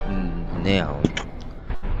now.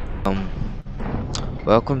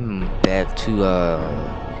 Welcome back to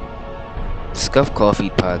Scuff Coffee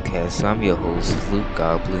Podcast. I'm your host, Luke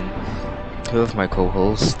Goblin, here with my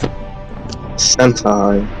co-host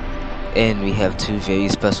Sentai. And we have two very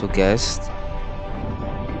special guests,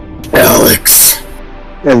 Alex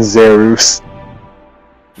and Zerus.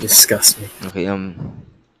 Disgust me. Okay,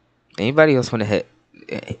 anybody else want to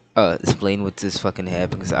explain what this fucking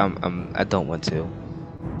happened? Because I don't want to.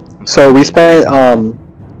 So we spent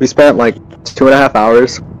like 2.5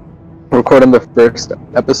 hours recording the first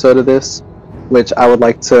episode of this, which I would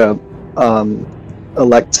like to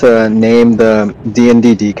elect to name the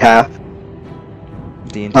DnD Decaf.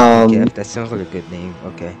 DnD Decaf. That sounds like a good name.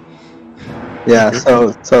 Okay. Yeah.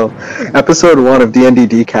 So episode 1 of DnD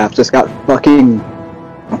Decaf just got fucking.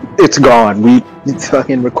 It's gone. We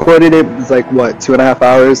fucking recorded it. It's like what, 2.5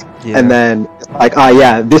 hours, yeah. And then like,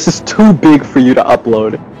 yeah, this is too big for you to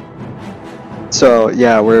upload. So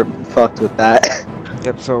yeah, we're fucked with that.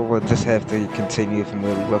 Yep. So we'll just have to continue from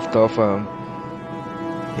where we left off.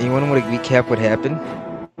 Anyone want to recap what happened?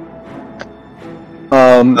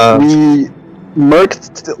 We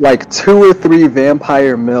murked like 2 or 3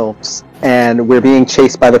 vampire milfs, and we're being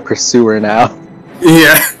chased by the pursuer now.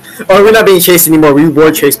 Yeah. Oh, we're not being chased anymore. We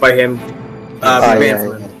were chased by him.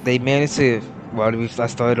 They managed to. Well, I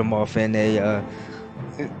started them off in a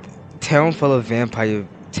town full of vampire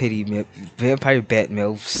bat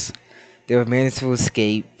milfs. They were managed to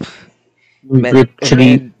escape. Met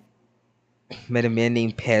a man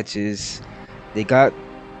named Patches. They got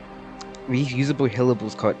reusable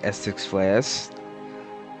healables called Essex Flask.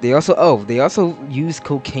 They also used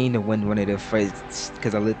cocaine to win one of their fights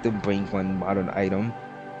because I let them bring one modern item.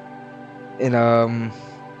 And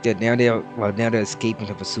yeah, now they're escaping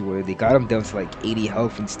the pursuer. They got him down to like 80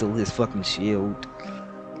 health and still his fucking shield.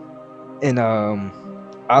 And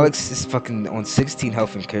Alex is fucking on 16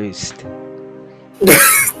 health and cursed.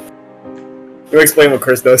 You explain what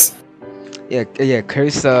curse does. Yeah,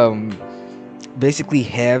 curse basically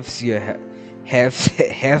halves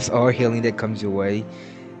all healing that comes your way,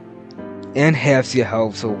 and halves your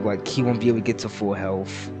health, so like he won't be able to get to full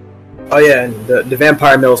health. Oh yeah, and the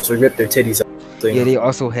vampire mills will rip their titties out. So, yeah, they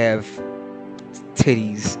also have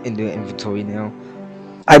titties in their inventory now.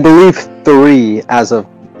 I believe 3 as of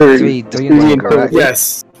three correct?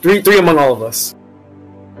 Yes, three among all of us.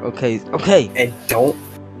 Okay. And don't.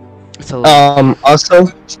 So also,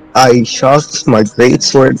 I shot my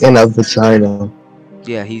greatsword in a vagina.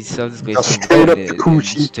 yeah, he shoved his great Straight up and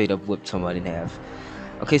coochie. straight up whipped somebody in half.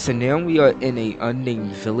 Okay, so now we are in a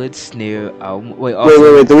unnamed village near wait.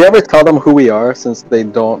 Do we ever tell them who we are since they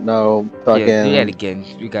don't know? Fucking. Yeah, do that again.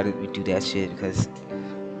 We gotta do that shit because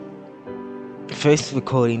first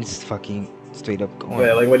recording's fucking straight up going.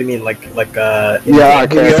 Wait, like what do you mean? Like yeah, our Tell them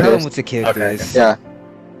characters. what the character Okay. is. Yeah.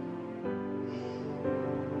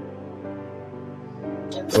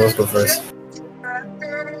 So let's go first.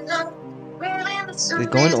 They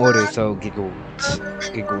go in order, so Giggle,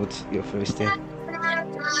 you're first there.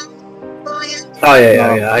 Oh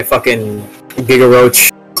yeah. I fucking Giga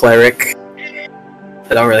Roach cleric.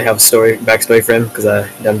 I don't really have a backstory for him because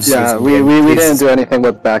I'm just. Yeah, we didn't do anything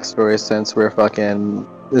with backstory since we're fucking.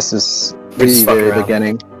 This is the very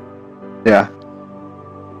beginning. Yeah.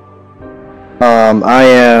 I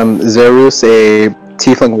am Zerus, a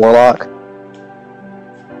tiefling warlock.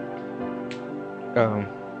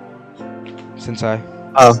 Since I'm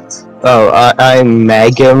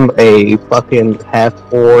Magum, a fucking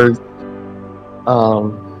half-orc,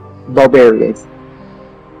 barbarian.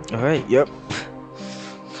 Alright, yep.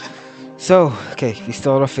 So, okay, we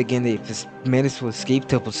start off again. They just managed to escape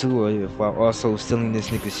the pursuer while also stealing this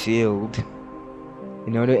nigga's shield.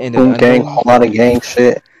 You know, they're in an whole lot of gang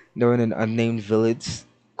shit. They're in an unnamed village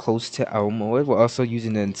close to Almor. We're also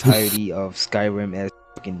using the entirety of Skyrim as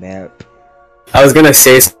a fucking map. I was gonna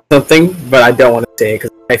say something, but I don't want to say it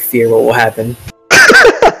because I fear what will happen.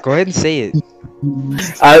 Go ahead and say it.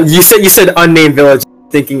 You said unnamed village,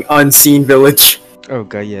 thinking unseen village. Oh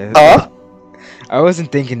god, yeah. Huh? I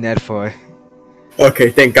wasn't thinking that far. Okay,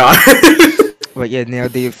 thank God. But yeah, now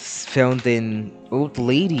they've found an old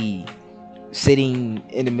lady sitting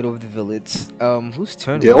in the middle of the village. Whose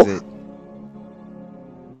turn was it?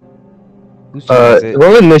 Whose turn was it?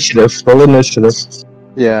 Roll initiative.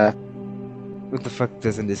 Yeah. What the fuck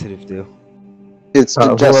does initiative do? It's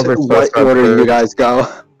just what order you guys go.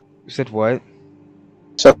 You said what?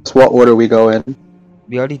 Just what order we go in.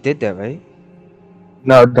 We already did that, right?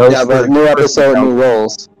 No, yeah, but new episode, new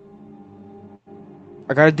rolls.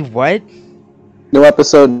 I gotta do what? New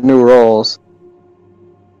episode, new rolls.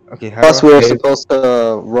 Okay, how Plus, we were supposed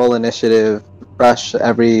to roll initiative refresh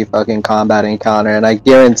every fucking combat encounter, and I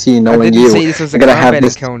guarantee, I knowing didn't you, say this was a you're gonna have combat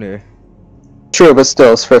this. encounter. True, but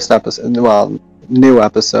still, it's first episode. Well, new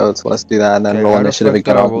episodes. Let's do that, and then Okay, roll how the initiative fuck and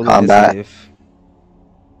do get I on roll combat. initiative?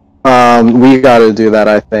 We gotta do that,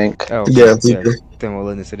 I think. Oh, okay. Yeah, we Yeah, do. then roll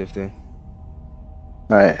initiative then.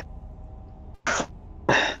 Alright.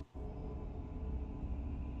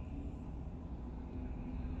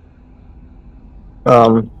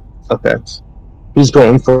 Okay. Who's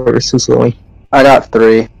going first? Who's going? I got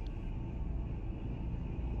 3.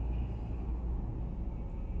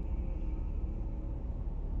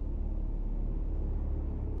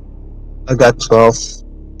 I got 12.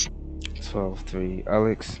 12, 3.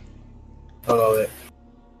 Alex? Oh,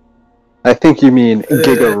 I think you mean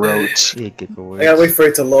Giga Roach. Yeah, gigawatt. I gotta wait for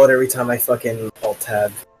it to load every time I fucking alt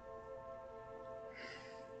tab.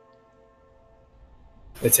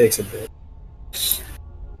 It takes a bit.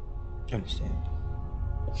 Understand.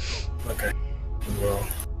 Okay. Well.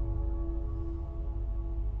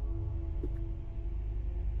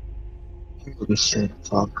 Holy shit,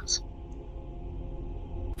 fuck.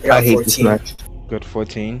 I I hate 14. this match. Good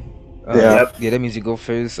 14. Yeah. Yeah, that means you go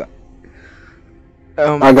first.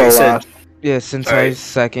 I'll go said- last. Yeah, since I Alright.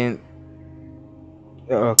 second.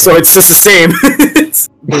 Okay. So it's just the same.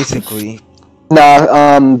 Basically.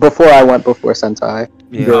 Nah, before I went before Sentai.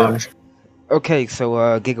 Yeah. Go. Okay, so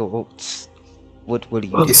gigawatts. What do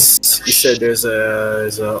you you, do? you said there's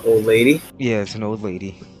a old lady. Yeah, it's an old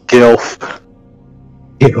lady. Gilf.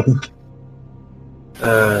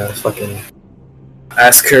 Fucking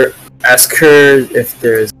ask her if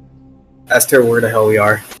there's ask her where the hell we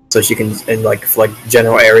are so she can in like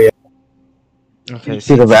general area. Okay,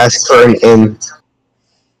 Should have asked for an in.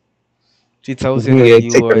 she tells you Yeah, that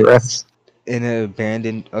take you a are rest. in an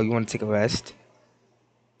abandoned. Oh, you want to take a rest?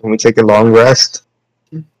 Can we take a long rest?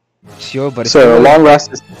 Sure, but if So a you long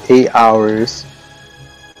rest is 8 hours.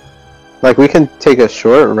 Like, we can take a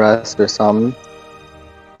short rest or something.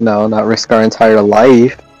 No, not risk our entire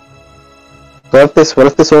life. What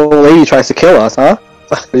if this old lady tries to kill us, huh?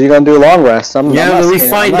 Are you gonna do a long rest? I'm Yeah, not when we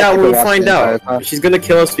saying- find I'm not out, keeping when we watch find the entire out. time. If she's gonna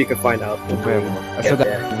kill us, we can find out. I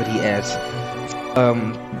forgot what he asked.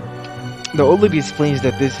 The old lady explains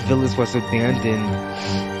that this village was abandoned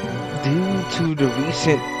due to the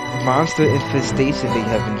recent monster infestation they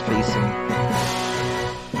have been facing.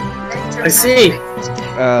 I see.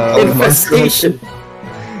 Infestation.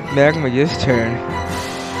 Magma, your turn.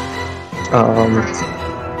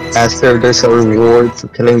 Ask her if there's a reward for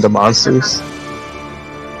killing the monsters.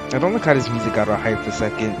 I don't like how this music got all hyped a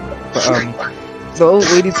second. But the old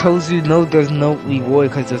lady tells you no, there's no reward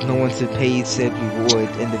because there's no one to pay said reward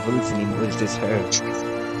in the village anymore. It's just her.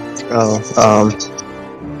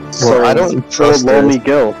 So I don't trust her. Lonely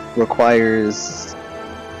Guild requires.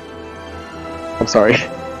 I'm sorry.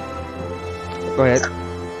 Go ahead.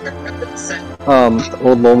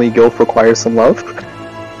 Old Lonely Guild requires some love.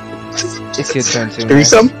 It's your turn too.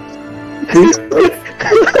 Threesome?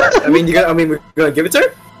 I mean, we're gonna give it to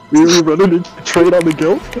her. We were running a trade on the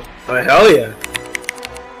guild. Oh hell yeah!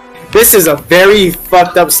 This is a very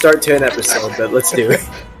fucked up start to an episode, but let's do it.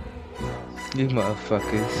 You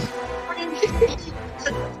motherfuckers.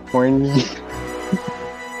 Horny.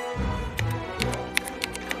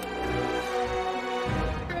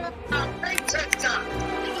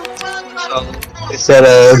 Is that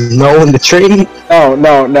a no in the tree?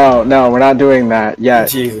 No, we're not doing that yet.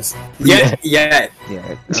 Jesus. Yet. Yeah.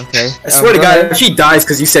 Okay. I swear to go God, ahead. if she dies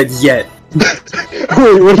because you said yet.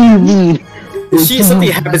 Wait, what do you mean? If something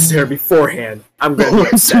happens to her beforehand, I'm gonna be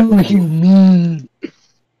What upset. do you mean?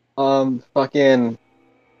 Fucking.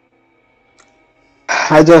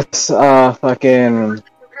 I just, fucking.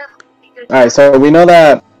 Alright, so we know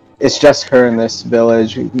that it's just her in this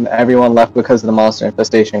village. Everyone left because of the monster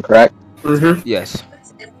infestation, correct? Mm-hmm. Yes.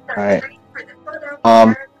 Alright.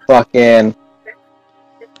 Fucking.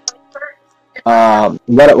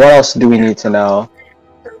 What else do we need to know?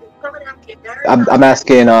 I'm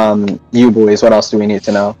asking, you boys, what else do we need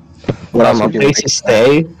to know? What else A would you place to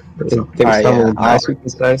stay? Alright, yeah. Nice we can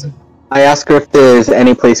stay. I asked her if there's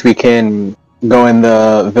any place we can go in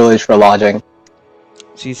the village for lodging.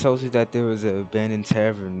 She tells you that there was an abandoned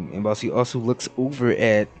tavern, and while she also looks over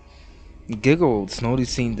at Giggles,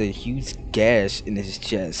 noticing the huge gash in his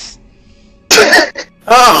chest.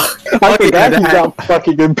 Oh! I forgot he got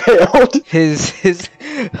fucking impaled.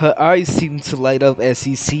 Her eyes seem to light up as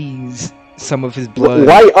he sees some of his blood.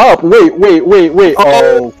 Light up! Wait!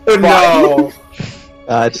 Oh, no!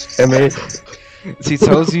 God damn it. She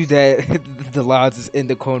tells you that the lodge is in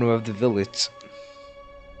the corner of the village.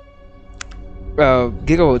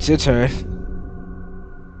 Giggle, it's your turn.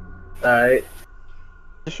 Alright.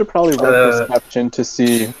 You should probably roll perception to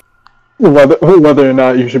see whether or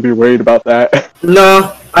not you should be worried about that.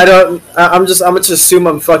 No, I don't. I'm gonna just assume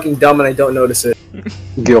I'm fucking dumb and I don't notice it.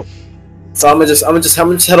 Gil. So I'm gonna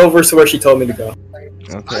just head over to where she told me to go.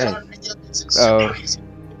 Okay.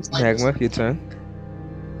 Magma, your turn.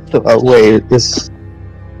 Wait, this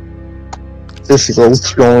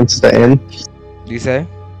Roach going to the end? You say?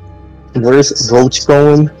 Where's Roach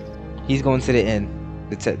going? He's going to the end.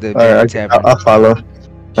 The Alright, tavern. I'll follow.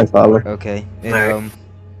 I follow. Okay. And Alright.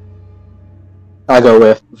 I'll go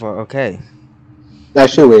with. Okay.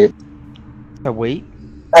 Actually, wait. Wait.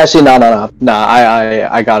 Actually, no.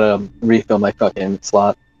 I gotta refill my fucking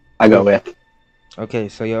slot. I go with. Okay,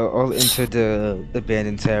 so y'all all enter the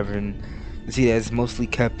abandoned tavern. You see that it's mostly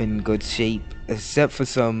kept in good shape, except for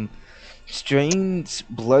some strange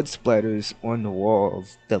blood splatters on the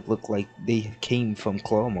walls that look like they came from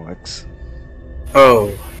claw marks.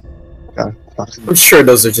 Oh. I'm sure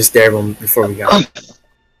those are just there before we got.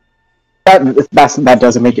 That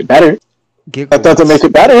doesn't make it better. Giggles. That doesn't make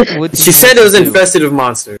it better. What She said it was infested with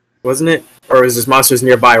monsters, wasn't it? Or is this monsters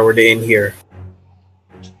nearby, or were they in here?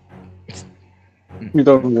 You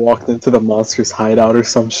don't walk into the monster's hideout or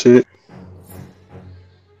some shit.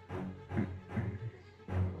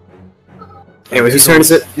 Anyways, whose turn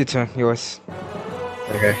is it? Your turn, yours.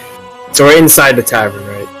 Okay. So we're inside the tavern,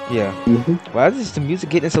 right? Yeah. Mm-hmm. Why is the music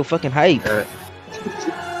getting so fucking hype? I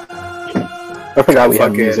forgot we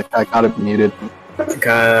had music. I got it muted.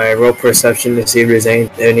 Can I roll perception to see if there's any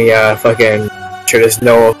fucking sure there's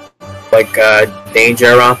no like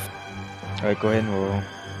danger around? Alright, go ahead and roll.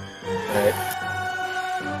 Alright.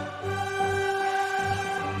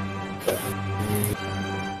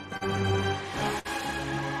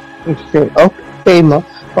 Okay, no.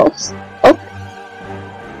 Oh.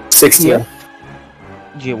 16. You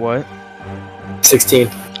get what? 16.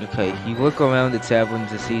 Okay, you look around the tavern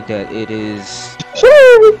to see that it is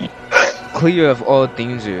clear of all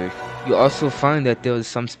danger. You also find that there is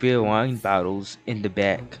some spare wine bottles in the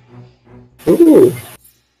back. Ooh.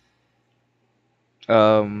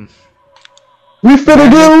 We finna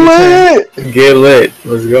get lit! Get lit.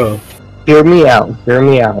 Let's go. Hear me out.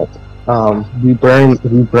 We burned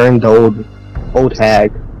the old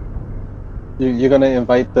hag. You're gonna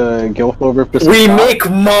invite the Gilf over for some We shot? make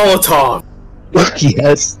Molotov.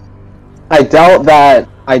 Yes. I doubt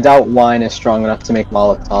wine is strong enough to make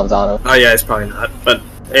Molotovs out of. Oh yeah, it's probably not. But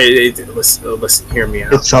hey, listen, hear me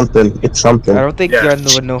out. It's something. I don't think Yeah.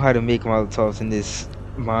 y'all would know how to make Molotovs in this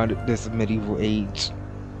medieval age.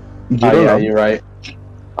 You Oh don't yeah, know. you're right.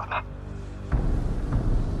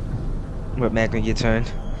 What, Magna, your turn?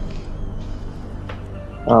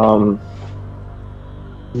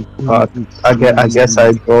 I guess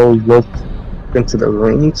I go look into the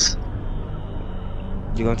rooms.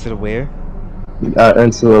 You going to the where?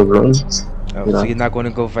 Into the rooms. Oh, Yeah. so you're not going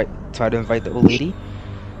to go try to invite the old lady?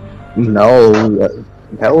 No,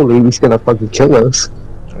 that old lady's gonna fucking kill us.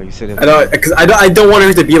 Oh, you said it. I don't want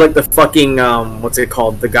her to be like the fucking what's it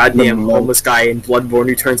called? The goddamn The homeless guy in Bloodborne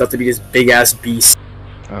who turns out to be this big ass beast.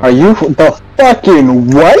 Are you the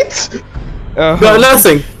fucking what? No,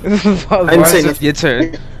 nothing. I didn't say Your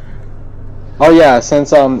turn. Oh yeah,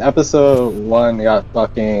 since episode 1 got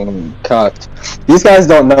fucking cut, these guys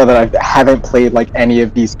don't know that I haven't played like any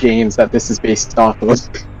of these games that this is based off of.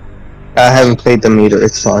 I haven't played them either.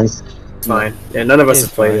 It's fine. It's fine. Yeah, none of us It's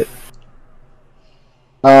have played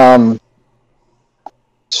fine. it.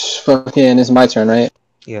 Fucking, it's my turn, right?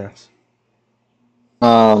 Yes.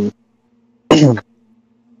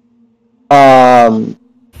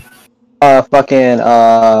 Fucking,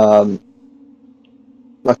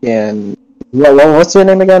 what's your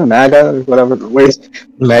name again? Maga, or whatever. Wait,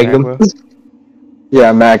 Magnum.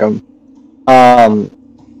 yeah, Magum.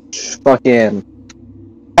 Fucking,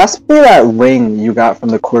 pass me that ring you got from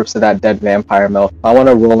the corpse of that dead vampire milk. I want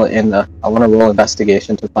to roll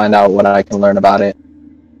investigation to find out what I can learn about it.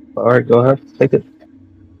 Alright, go ahead. Take it.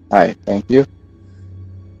 Alright, thank you.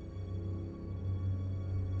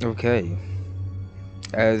 Okay.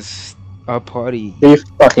 As our party Are you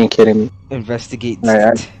fucking kidding me? investigates,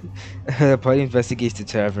 Alright. the party investigates the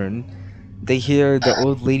tavern, they hear the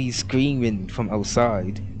old lady screaming from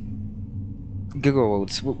outside.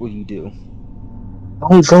 Giggles, what will you do?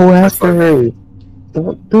 Don't go after her.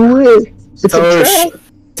 Don't do it. It's Tell a her, trap.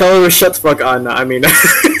 tell her to shut the fuck on. I mean,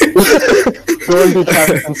 Go and be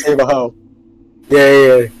Captain and save a hoe.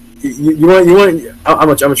 yeah. You want? I'm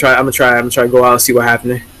gonna try to go out and see what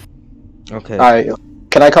happened. Okay. Alright,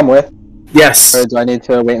 can I come with? Yes. Or do I need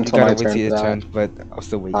to wait You until gotta my wait turn? till your for that? turn, but I'll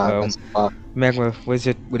still wait. That's fuck. Magma, what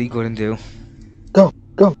are you going to do?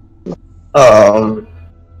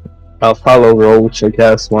 I'll follow Roach, I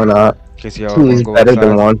guess. Why not? Cause y'all Two is go better outside.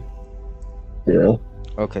 than one. Yeah.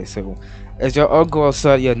 Okay, so as y'all all go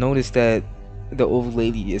outside, you'll notice that the old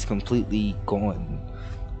lady is completely gone.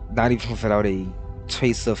 Not even without a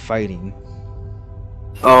trace of fighting.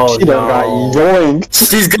 Oh She done got no. yoinked.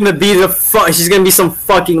 She's gonna be she's gonna be some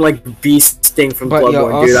fucking like beast thing from But you'll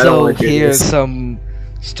Bloodborne, dude. I don't also want to do hear this. some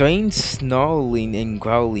strange snarling and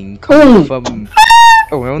growling coming from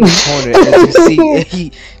around the corner as you see a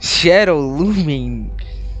shadow looming.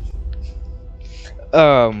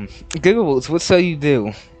 Giggles, what shall you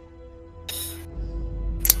do?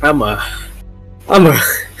 I'm a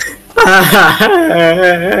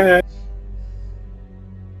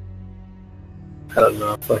I don't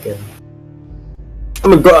know, fucking. I'm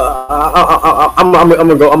gonna go. I'm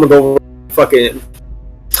gonna go. Fucking.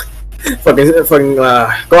 Go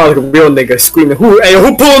out like a real nigga, screaming, "Who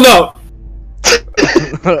pulling up?"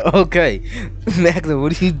 Okay, Magna,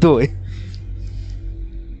 what are you doing?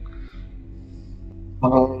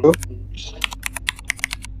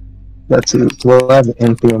 That's it. We'll have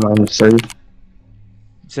empty on my save. You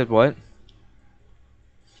said what?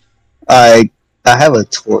 I have a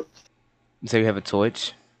torch. So you have a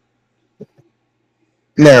torch?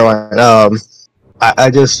 Never mind. I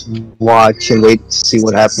just watch and wait to see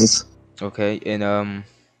what happens. Okay, and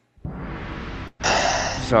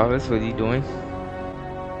Jarvis, what are you doing?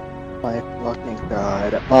 My fucking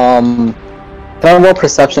god. Can I roll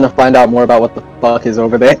perception to find out more about what the fuck is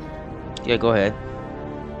over there? Yeah, go ahead.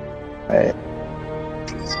 Alright.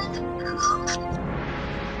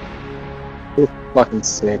 Fucking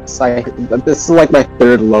 6. This is like my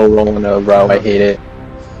third low roll in a row. I hate it.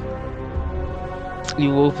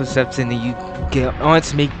 You roll perception and you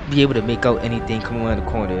aren't be able to make out anything coming around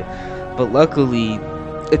the corner. But luckily,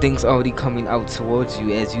 the thing's already coming out towards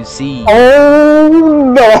you as you see.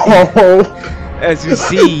 Oh no! As you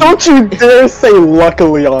see. Don't you dare say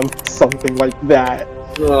luckily on something like that.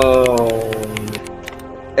 Oh.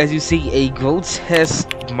 As you see a grotesque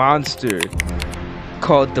monster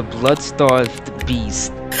called the Blood-Starved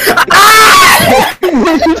Beast.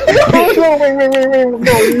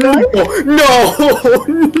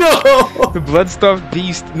 No! The Blood-Starved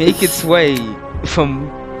Beast make its way from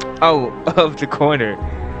out of the corner.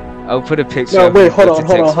 I'll put a picture. No, of wait, it hold into on.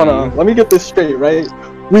 text for you. Let me get this straight, right?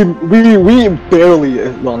 We barely,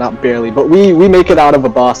 well, not barely, but we make it out of a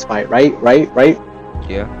boss fight, right?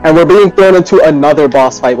 Yeah. And we're being thrown into another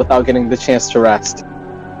boss fight without getting the chance to rest.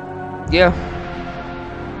 Yeah.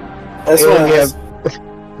 That's what I have.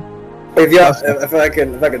 If I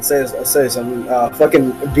can say something,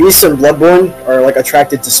 fucking beasts in Bloodborne are like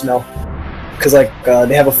attracted to smell, cause like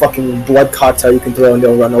they have a fucking blood cocktail you can throw and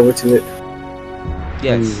they'll run over to it.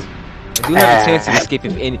 Yes. I do have a chance to escape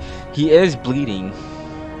if any. He is bleeding.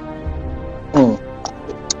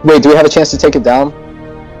 Wait, do we have a chance to take it down?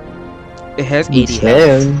 It has 80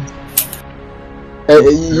 health.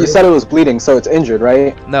 You said it was bleeding, so it's injured,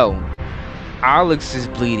 right? No. Alex is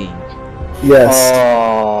bleeding. Yes.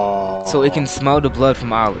 Oh. So it can smell the blood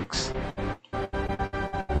from Alex.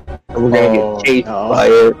 We're gonna get chased no. by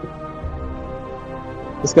it.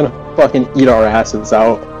 It's gonna fucking eat our asses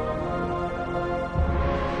out.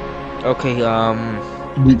 Okay,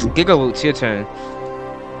 Giga, it's your turn.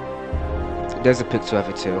 There's a picture of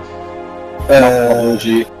it too.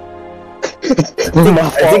 OG.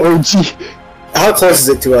 OG. How close is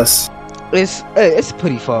it to us? It's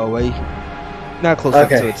pretty far away. Not close enough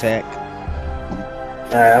to attack.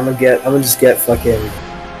 Alright, I'm gonna just get fucking.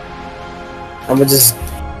 I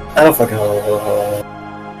don't fucking know.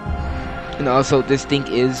 And also, this thing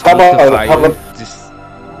is How weak to about- fire. Just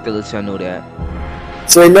to let y'all know that.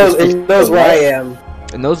 So it knows where I am.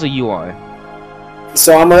 And those are you are.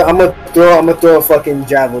 So I'm gonna throw a fucking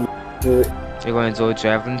javelin to it. You're going to throw a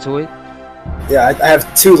javelin to it? Yeah, I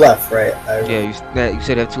have 2 left, right? Yeah, you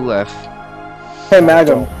said have 2 left. Hey,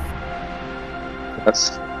 Magum.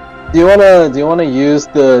 Yes. Do you wanna use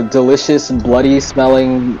the delicious, bloody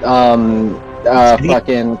smelling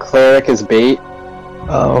fucking cleric as bait?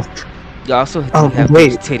 Oh. You also Oh, have wait.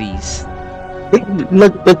 those titties.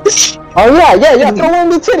 Look, this. Oh yeah, throw in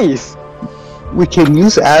the titties. We can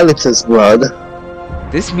use Alex's blood.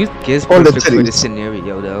 This music is On the perfect for the titties.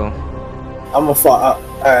 scenario, though. I'm a Alright,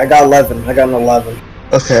 I got 11. I got an 11.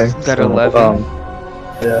 Okay. You got so, 11.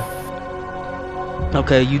 Yeah.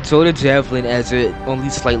 Okay, you throw the javelin as it only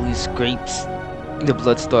slightly scrapes the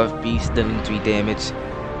Blood-Starved Beast, dealing 3 damage.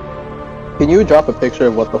 Can you drop a picture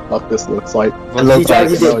of what the fuck this looks like? Well, looks he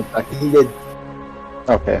like- died- He did.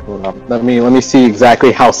 Okay, hold on. Let me see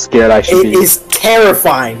exactly how scared I should It be. is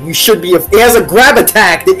terrifying. You should be. It has a grab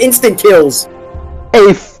attack that instant kills.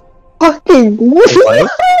 A fucking what?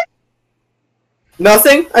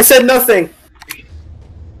 Nothing. I said nothing.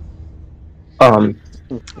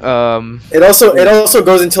 It also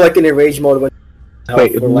goes into like an enraged mode when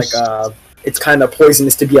Wait, like it's kind of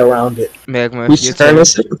poisonous to be around it. Magma, whose your turn turn.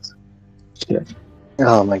 is it?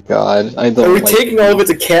 Oh my god, I Are don't we like taking all of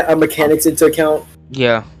its mechanics into account?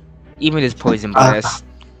 Yeah, even his poison blast.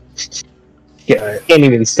 Can't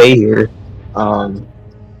even stay here.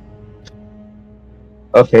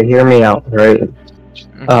 Okay, hear me out, right?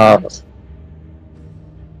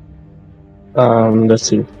 Let's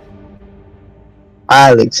see.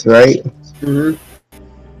 Alex, right? Mm-hmm.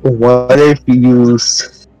 What if you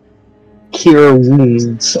use cure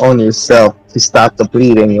wounds on yourself to stop the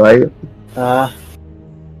bleeding, right?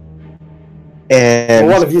 And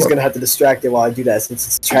Well, one of you's gonna have to distract it while I do that since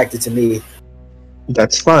it's attracted to me.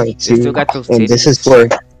 that's fine. They See, still got those and this titties. is where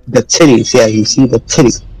the titties. Yeah, you see the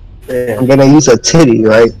titty. Yeah. I'm gonna use a titty,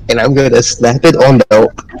 right? And I'm gonna snap it on the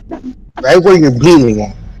right where you're bleeding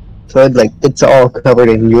at. So it's all covered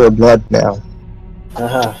in your blood now.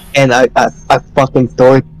 And I fucking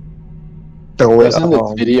throw it. Doesn't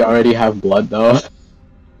the titty already have blood though?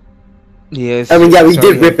 Yes. I mean, yeah, we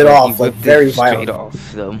sorry, did rip it but off, you like, whipped it very straight violently.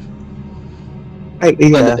 off, though.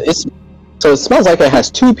 Yeah, So it smells like it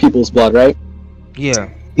has two people's blood, right? Yeah.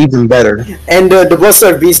 even better. And the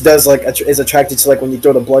Blood-Starved Beast does like is attracted to like when you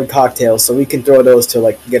throw the blood cocktails, so we can throw those to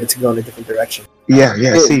like get it to go in a different direction. Yeah.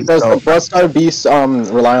 See, Does the Blood-Starved Beast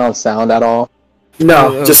rely on sound at all?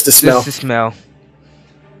 No, just the smell. Just the smell.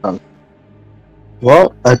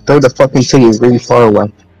 well, I throw the fucking titty really far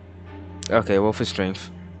away. Okay, roll for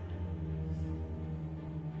strength.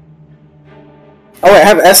 Oh wait, I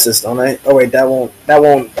have Estus, don't I? Oh wait, that won't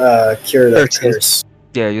cure the 13. curse.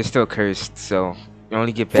 Yeah, you're still cursed, so you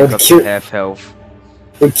only get back Well, up to cure- half health.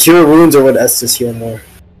 Would cure wounds or would Estus heal more?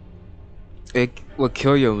 It will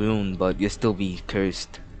cure your wound, but you'll still be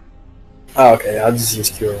cursed. Oh, okay, I'll just use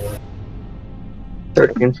cure wound.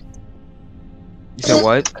 13. You said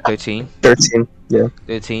what? 13? 13. Yeah.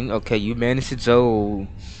 13? Okay, you managed to throw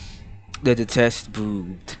the detached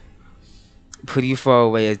brood pretty far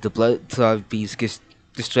away as the Blood-Starved Beast gets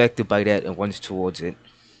distracted by that and runs towards it.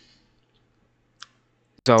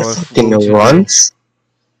 So The fucking runs?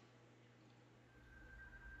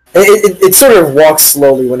 It sort of walks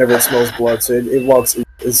slowly whenever it smells blood, so it walks.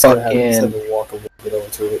 It's sort of having to walk a little bit over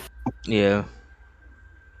to it. Yeah.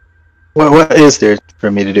 What is there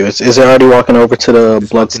for me to do? Is it already walking over to the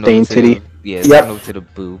It's walking over blood-stained to titty? Yeah, Yep. walking over to the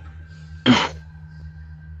boob.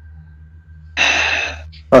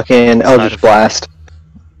 Fucking Eldritch Blast.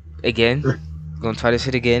 Again? Gonna try this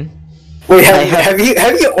shit again? Wait, have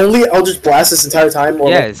you only Eldritch Blast this entire time? Or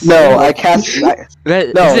Yes. No, I cast. That's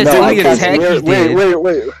No, the I only cast. attack he did.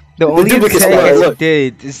 Wait. The only duplicate attack spell, he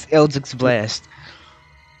did is Eldritch Blast.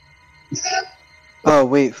 Oh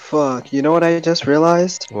wait, fuck! You know what I just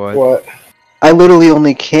realized? What? I literally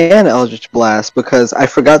only can Eldritch Blast because I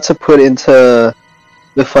forgot to put into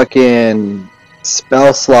the fucking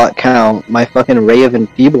spell slot count my fucking Ray of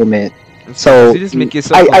Enfeeblement. So you just make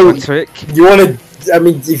yourself I- a one trick? You want to? I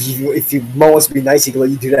mean, if you wants to be nice, he can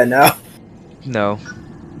let you do that now. No.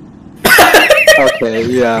 Okay,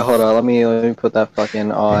 yeah, hold on. Let me put that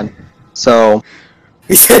fucking on. So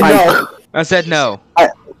He said no. I said no.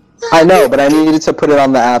 I know, but I needed to put it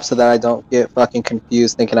on the app so that I don't get fucking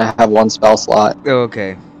confused thinking I have one spell slot. Oh,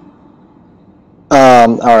 okay.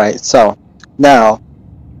 Alright, so now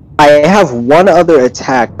I have one other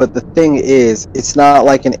attack, but the thing is, it's not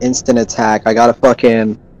like an instant attack. I gotta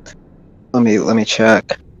fucking let me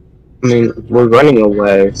check. I mean, we're running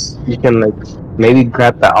away. You can maybe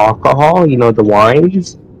grab the alcohol, the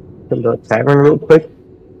wines from the tavern real quick.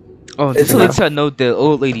 Oh, It's so not- let's know the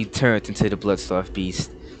old lady turned into the Blood-Starved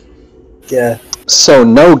Beast. Yeah, So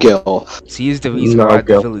no Gil. She is the reason No, why the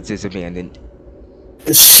go. village is abandoned.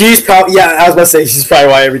 she's probably. Yeah, I was about to say she's probably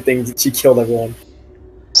why she killed everyone.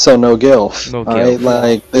 So no Gil. No Alright, Gil.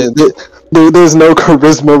 like there's no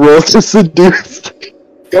charisma roll to seduce.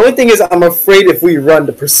 The only thing is, I'm afraid if we run,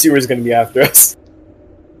 the pursuer's gonna be after us.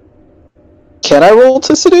 Can I roll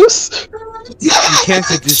to seduce? You can't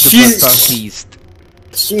seduce the She's- Blood-Starved Beast.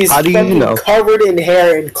 She's How do you fucking know? covered in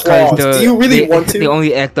hair and 'Cause claws. Do you really they, want to? They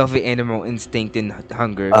only act off of animal instinct and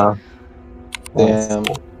hunger. Damn.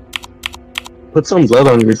 Put some blood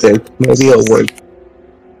on your dick. Maybe it'll work.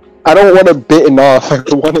 I don't want it bitten off. I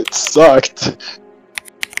want it sucked.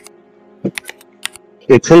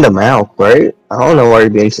 It's in the mouth, right? I don't know why you're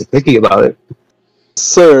being so picky about it.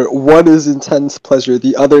 Sir, one is intense pleasure,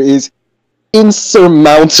 the other is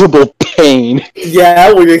insurmountable pain.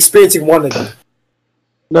 Yeah, well, you're experiencing one of them.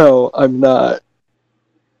 No, I'm not.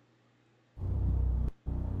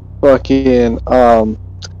 Fucking,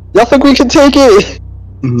 Y'all think we can take it?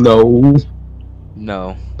 No.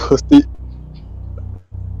 No. Pussy.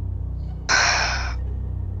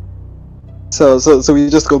 So we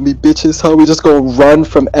just gonna be bitches, huh? We just gonna run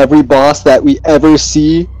from every boss that we ever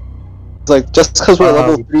see? It's like, just because we're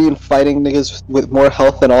level 3 and fighting niggas with more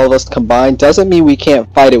health than all of us combined doesn't mean we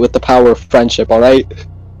can't fight it with the power of friendship, alright?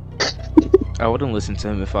 I wouldn't listen to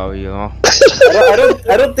him if I were y'all.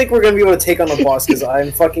 I don't think we're gonna be able to take on the boss because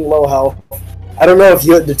I'm fucking low health. I don't know if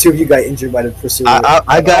the two of you got injured by the pursuit.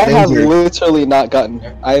 I have literally not gotten.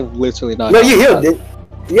 I have literally not. No, you healed.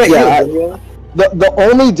 Yeah. The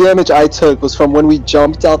only damage I took was from when we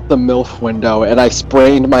jumped out the MILF window and I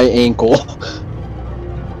sprained my ankle.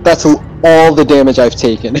 That's all the damage I've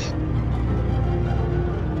taken.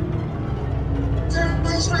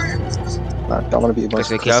 I don't want to be a bunch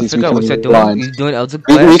of pussies.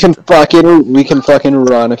 We can fucking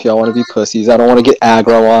run if y'all want to be pussies. I don't want to get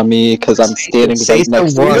aggro on me because I'm standing right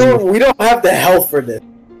next to you. We don't have the health for this.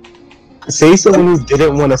 Say someone who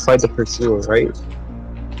didn't want to fight the pursuer, right?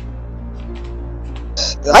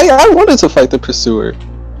 I wanted to fight the pursuer.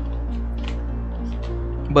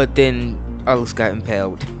 But then Alice got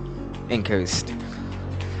impaled and cursed.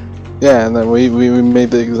 Yeah, and then we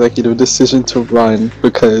made the executive decision to run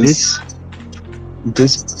because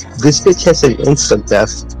this bitch has an instant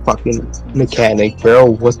death fucking mechanic, bro.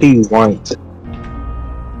 What do you want?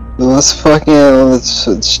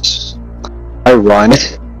 I run.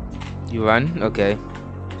 You run? Okay.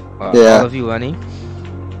 Yeah. All of you running?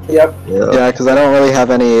 Yep. Yeah, because I don't really have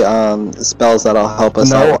any spells that'll help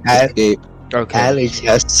us out escape. Okay. Alex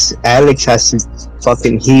has to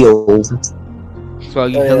fucking heal. So are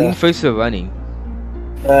you healing first or running?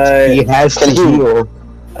 He has to heal.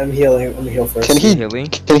 I'm healing. I'm heal first.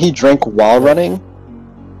 Can he drink while running?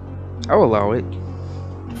 I'll allow it.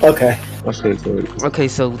 Okay. Okay,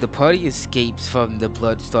 so the party escapes from the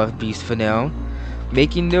Bloodstarved Beast for now,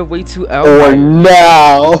 making their way to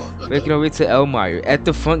Elmire. Making their way to Elmire. At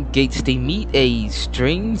the front gates, they meet a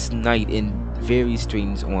strange knight in very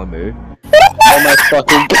strange armor. Oh my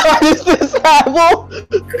fucking god, is this Havel?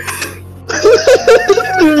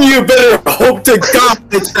 You better hope to God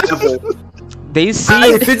it's Havel. They see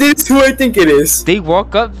if it is who I think it is. They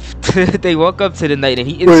walk up to the knight and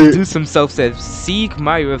he introduced himself as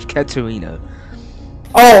Siegmeyer of Katarina.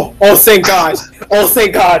 Oh thank God. Oh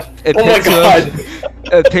thank God. Oh my God.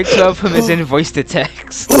 A picture of him is in voice to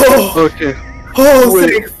text. Okay. Oh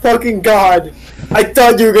thank fucking God. I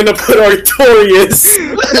thought you were gonna put Artorias.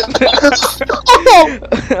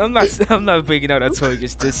 I'm not breaking out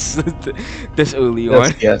Artorias this early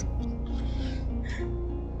on. Yeah.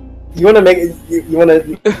 You wanna you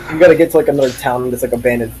gotta get to like another town that's like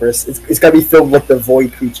abandoned first. It's gotta be filled with the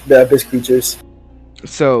the abyss creatures.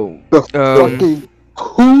 So, who's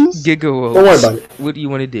Giga Wolves, don't worry about it. What do you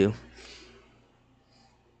want to do?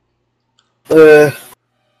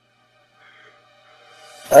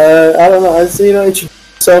 I don't know. I'd say introduce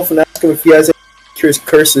yourself and ask him if he has any curious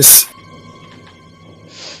curses.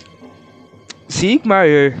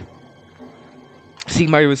 Siegmeyer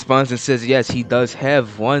responds and says yes, he does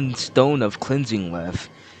have one stone of cleansing left.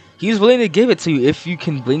 He's willing to give it to you if you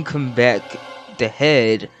can bring him back the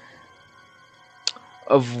head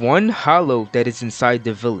of one hollow that is inside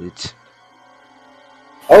the village.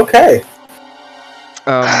 Okay.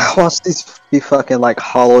 Watch these be fucking like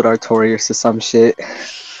hollowed Artorias or some shit.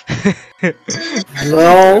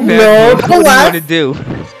 No, what do you want to do?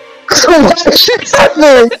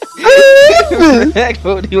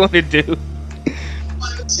 What do you want to do?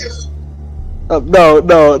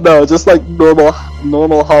 No, just like normal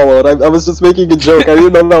hollowed. I was just making a joke. I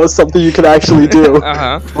didn't know that was something you could actually do.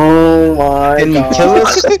 Oh my Can you kill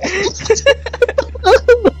us?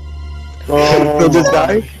 Kill this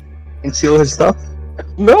guy and steal his stuff?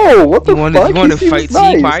 No, what the fuck? You want to fight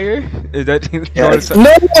Siegmeyer? Is that No,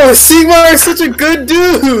 Siegmeyer is such a good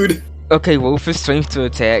dude. Okay, roll for strength to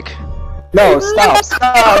attack. No, stop.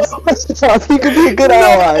 He could be a good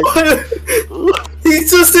ally. He's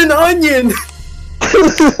just an onion.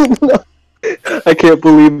 No. I can't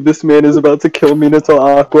believe this man is about to kill Minato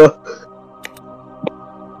Aqua.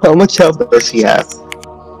 How much health does he have?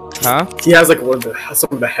 Huh? He has like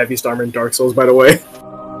some of the heaviest armor in Dark Souls, by the way.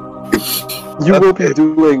 You will be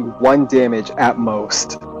doing 1 damage at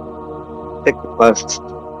most. Pick the left.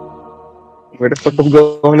 Where the fuck am I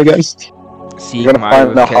going again? You're gonna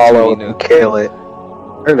find the hollow and kill it.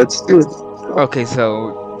 Alright, let's do it. Okay,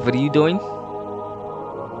 so what are you doing?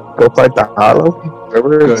 Go fight the hollow?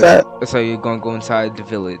 Wherever it's at. So you're gonna go inside the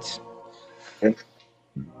village. Okay.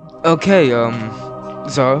 Okay,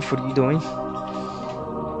 Zara, what are you doing?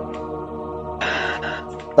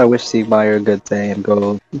 I wish Siegmeyer a good day and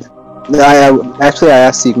go. I asked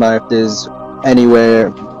Siegmeyer if there's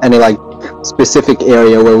anywhere, any like specific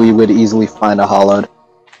area where we would easily find a hollowed.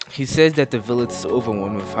 He says that the village is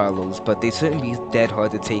overrun with hollows, but they shouldn't be that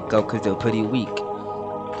hard to take out because they're pretty weak.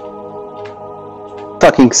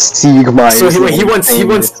 Fucking Siegmeyer. So he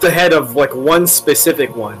wants the head of like one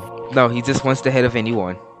specific one. No, he just wants the head of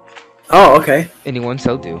anyone. Oh, okay. Anyone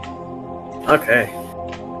shall do. Okay.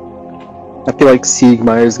 I feel like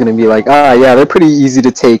Siegmeyer's gonna be like, yeah, they're pretty easy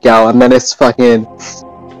to take out, and then it's fucking.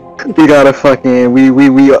 We gotta fucking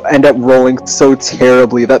we end up rolling so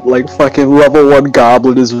terribly that like fucking level 1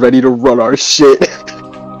 goblin is ready to run our shit.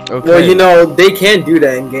 Okay. Well, you know they can't do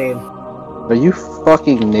that in game. Are you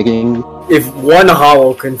fucking nigging? If one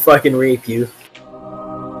hollow can fucking rape you.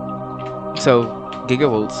 So,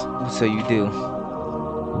 gigavolts. So you do.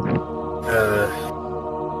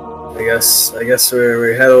 I guess we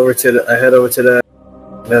head over to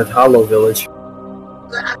that hollow village.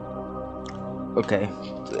 Okay.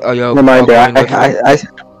 Are you Reminder, going with I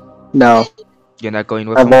no. You're not going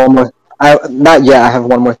with I have him? one more. Not yet. I have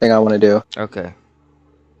one more thing I want to do. Okay.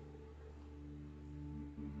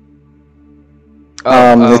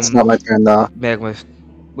 It's not my turn though. Magma,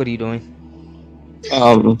 what are you doing?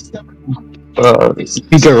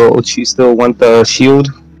 Gigaroach, you still want the shield?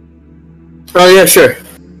 Oh yeah, sure.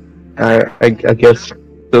 I guess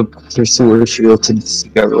the pursuer shield to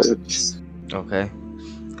Gigaroach. Okay.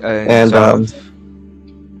 And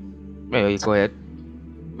yeah, you go ahead.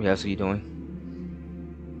 What else are you doing?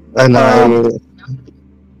 And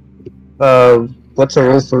what's the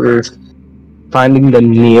role for finding the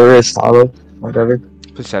nearest hollow? Whatever.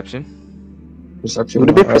 Perception. Perception. Would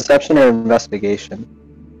it be perception or investigation?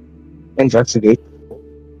 Investigate.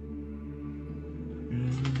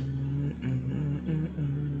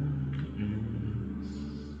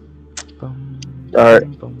 Alright.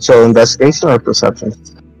 So investigation or perception?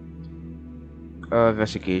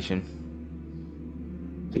 Investigation.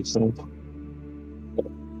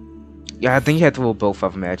 Yeah, I think you have to roll both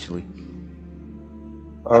of them actually.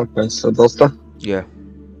 Okay, so both of them? Yeah.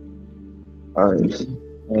 Alright.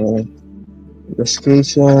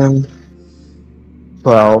 Investigation.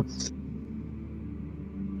 12.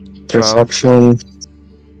 Perception.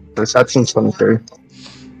 Perception 23.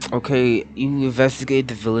 Okay, you investigate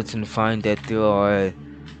the village and find that there are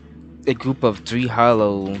a group of 3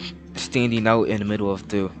 hollow standing out in the middle of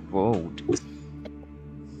the road.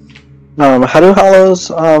 How do hollows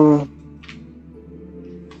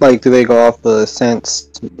like do they go off the sense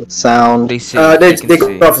sound? They see. They can go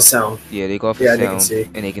see. off a sound. Yeah, they go off Yeah, the they can sound see.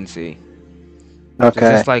 and they can see. Okay.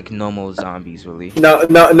 They're just like normal zombies, really. No,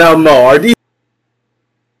 Mo, are these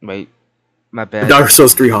Wait, my bad. Dark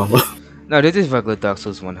Souls 3 hollow? No, they're just regular Dark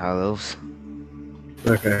Souls 1 hollows.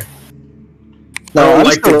 Okay. No, I don't I'm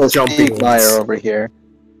like still the with jumping Siegmeyer ones. over here.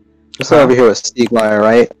 I'm still over here with Siegmeyer,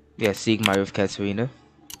 right? Yeah, Siegmeyer with Katarina.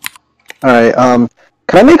 Alright,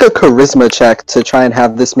 can I make a charisma check to try and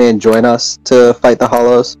have this man join us to fight the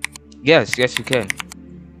hollows? Yes, yes you can.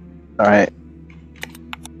 Alright.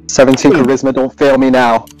 17 charisma, don't fail me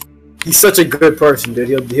now. He's such a good person,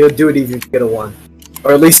 dude. He'll do it even if you get a 1.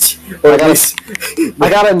 Or at least I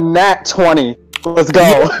got a nat 20. Let's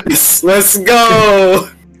go. Yes, let's go.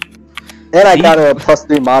 And I got a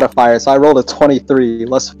 +3 modifier, so I rolled a 23.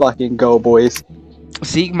 Let's fucking go, boys.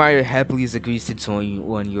 Siegmeyer happily agrees to join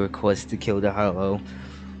you on your quest to kill the hollow.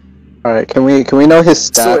 Alright, can we know his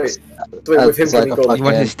stats? So wait, with him, As can like we a go? fucking- You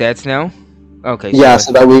want his stats now? Okay. Yeah,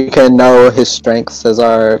 so so that we can know his strengths as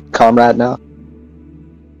our comrade now.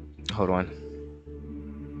 hold on.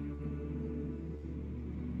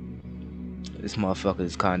 This motherfucker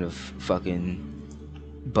is kind of fucking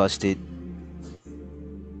busted.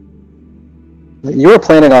 You were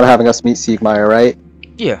planning on having us meet Siegmeyer, right?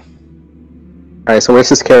 Yeah. Alright, so where's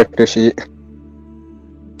his character sheet?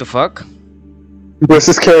 The fuck? Where's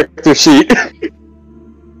his character sheet?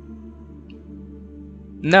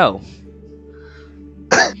 No.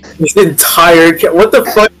 His entire what the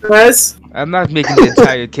fuck, Wes? I'm not making the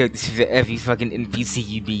entire character sheet for every fucking NPC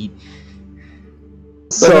you beat.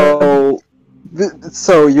 So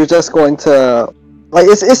you're just going to like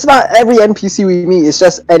it's not every NPC we meet. It's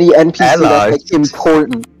just any NPC that's like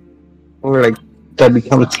important. Or like that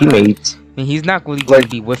become teammates. I mean, he's not really going to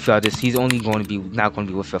be with y'all. He's only going to be not going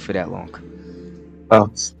to be with y'all for that long. Oh,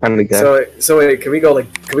 kind of good. So wait, can we go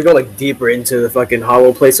like deeper into the fucking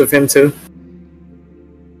hollow place with him too?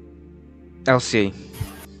 I'll see.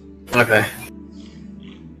 Okay.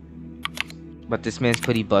 But this man's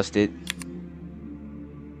pretty busted.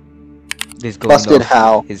 This going Busted off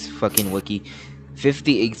how? his fucking wiki.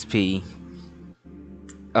 50 HP.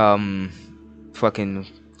 Fucking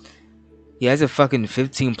He has a fucking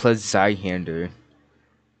 15 plus Zyhander.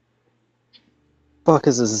 Fuck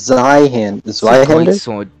is a Zyhander? It's a great Zyhander?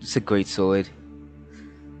 sword. It's a great sword.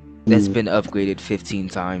 That's been upgraded 15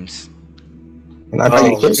 times. And I Oh,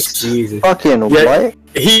 think Jesus. Fucking Yeah. what?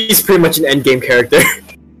 He's pretty much an endgame character.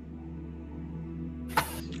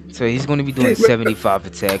 So he's going to be doing 75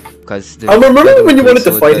 attack because I remember when you wanted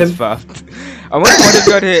to fight him. I want one of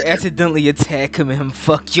y'all to accidentally attack him and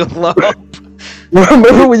fuck you up.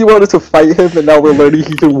 Remember when you wanted to fight him and now we're learning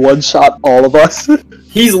he can one-shot all of us?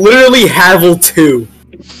 He's literally Havel 2.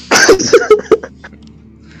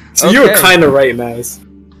 So you were Okay. kind of right, Maz.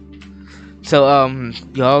 So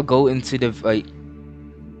y'all go into the fight.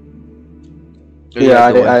 Yeah,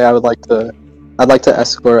 I would like to. I'd like to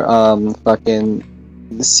escort fucking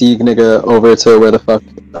Sieg nigga over to where the fuck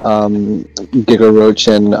Giga Roach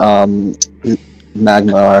and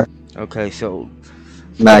Magma are. Okay, so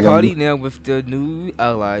the Magma. party now with the new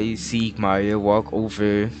ally Siegmeyer walk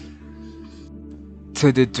over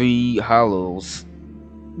to the 3 hollows.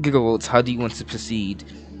 Giga Roach, how do you want to proceed?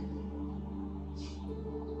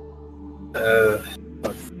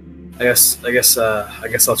 I guess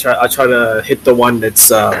I'll try to hit the one that's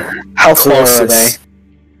How far are they? closest.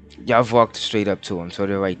 Y'all walked straight up to him, so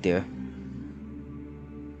they're right there.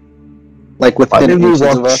 Like why within did we inches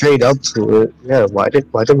of walk us? straight up to it? Yeah, why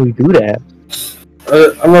did we do that?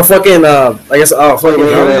 I'm gonna fucking I guess I'll fucking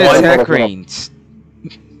Wait, Y'all wait, in wait, hit wait, one. attack hold on. range.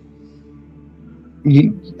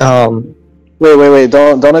 You, Wait,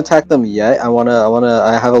 don't attack them yet. I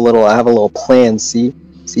have a little plan. See,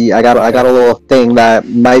 I got a little thing that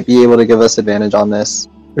might be able to give us advantage on this.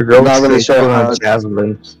 Roach Not really straight sure put on how-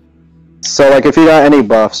 javelin. So like if you got any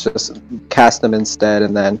buffs, just cast them instead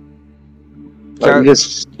and then. Y'all,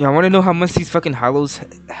 Just y'all want to know how much these fucking hollows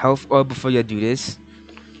health are before you do this?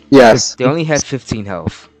 Yes. They only have 15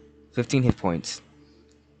 health. 15 hit points.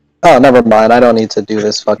 Oh, never mind. I don't need to do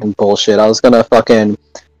this fucking bullshit. I was gonna fucking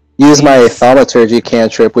use my Yes. thaumaturgy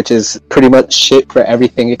cantrip, which is pretty much shit for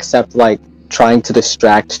everything except like trying to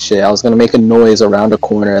distract shit. I was gonna make a noise around a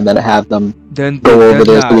corner and then have them. Then Go they're over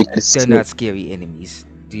there so we not, can they're see. not scary enemies.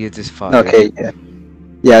 They're just fire. Okay,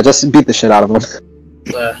 yeah, just beat the shit out of them.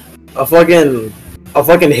 I'll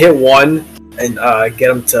fucking hit one and get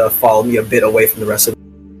him to follow me a bit away from the rest of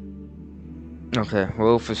them. Okay,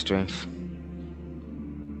 roll for strength.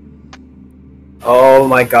 Oh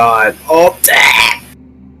my god. Oh, damn.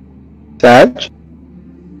 Sag?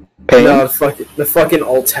 Pain? No, the fucking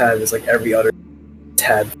alt tab is like every other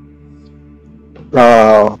tab.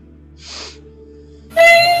 Oh.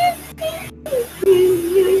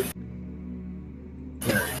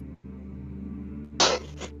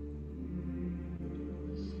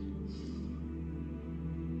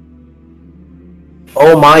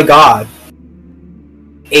 Oh my god.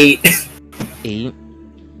 8. 8.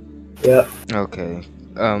 Yeah. Okay.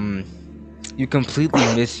 You completely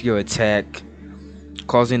miss your attack,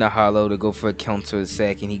 causing the hollow to go for a counter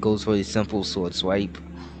attack, and he goes for a simple sword swipe.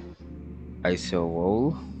 I shall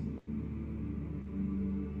roll.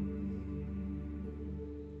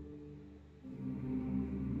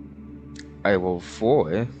 I roll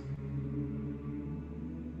 4.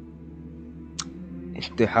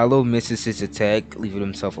 The hollow misses his attack, leaving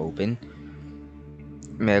himself open.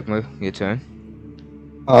 Magma, your turn.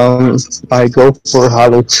 I go for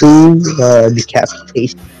Hollow 2,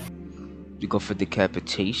 decapitation. You go for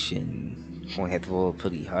decapitation. Won't have to roll a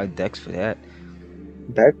pretty high dex for that.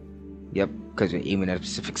 That Yep, because you're aiming at a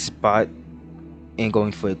specific spot and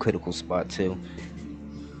going for a critical spot too.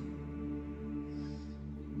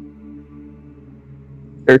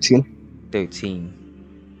 13. 13.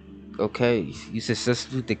 Okay, you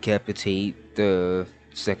successfully decapitate the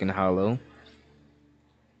second hollow,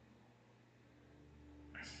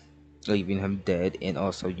 leaving him dead, and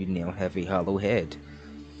also you now have a hollow head.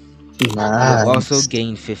 Nice. You also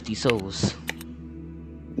gain 50 souls.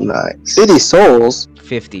 Nice. 50 souls?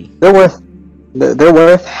 50, They're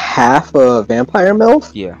worth half a vampire milf?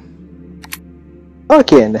 yeah.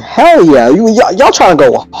 Fucking hell yeah. Y'all trying to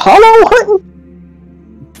go hollow hunting?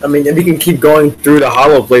 I mean, we can keep going through the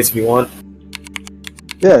hollow place if you want.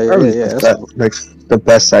 Yeah. That's the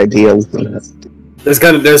best idea. Mo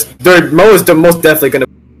is most definitely gonna.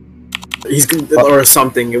 He's gonna, or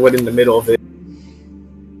something. What in the middle of it?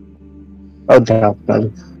 Oh, damn.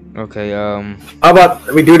 Okay, How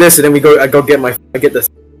about we do this and then I get the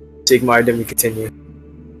Sigmar, then we continue.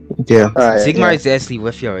 Yeah. Alright. Sigmar is actually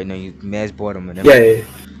with you right now. You mass bought him and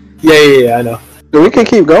Yeah, I know. We can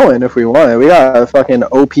keep going if we want. We got a fucking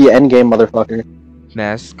OP endgame motherfucker.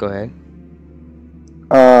 Mass, go ahead.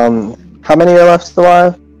 How many are left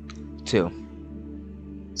alive? 2.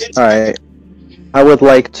 Alright. I would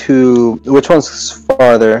like to. Which one's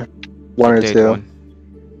farther? One or Third two? one.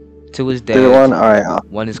 2 is Third dead. one. All right.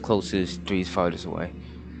 1 is closest. 3 is farthest away.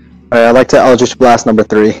 All right. I'd like to Eldritch Blast number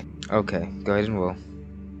 3. Okay, go ahead and roll.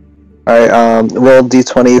 All right. Roll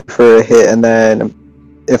d20 for a hit, and then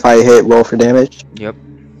if I hit, roll for damage. Yep.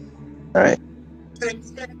 All right.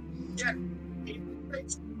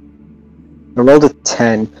 I rolled a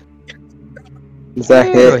 10. Does that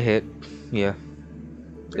It'll hit? hit. Yeah.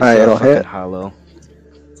 It's Alright, it'll fucking hit. hollow.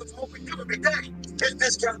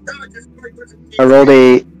 I rolled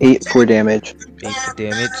a 8 for damage. 8 for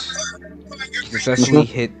damage. Successfully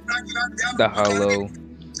hit the hollow,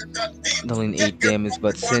 dealing 8 damage,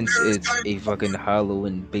 but since it's a fucking hollow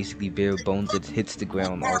and basically bare bones, it hits the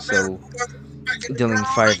ground, also dealing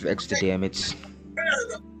 5 extra damage.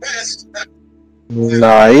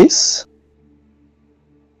 Nice.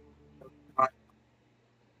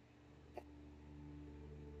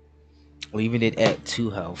 Leaving it at 2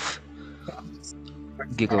 health.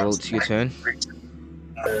 Gigaroach, your turn.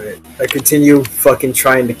 Alright. I continue fucking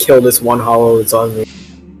trying to kill this one hollow that's on me.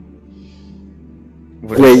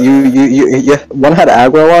 Wait, you one had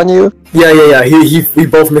aggro on you? Yeah. We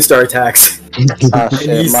both missed our attacks. Ah,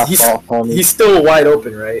 shit, my fault, homie. He's still wide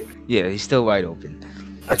open, right? Yeah, he's still wide open.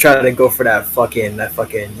 I try to go for that fucking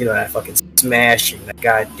smashing, that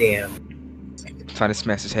goddamn. Trying to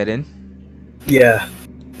smash his head in. Yeah.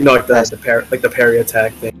 You know, like the parry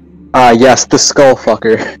attack thing. Yes, the skull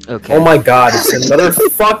fucker. Okay. Oh my god, it's another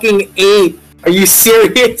fucking 8! Are you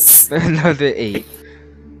serious? Another 8.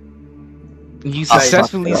 You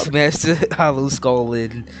successfully smash the hollow skull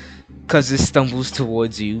in because it stumbles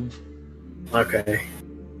towards you, Okay.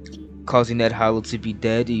 causing that hollow to be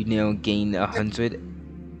dead. You now gain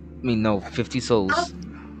 50 souls.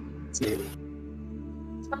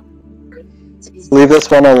 Leave this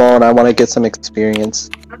one alone. I want to get some experience.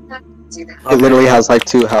 It literally has like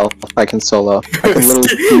 2 health. I can solo. I can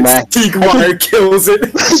literally max. Teagmeyer kills it.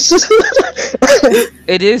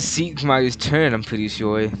 It is Siegmeyer's turn, I'm pretty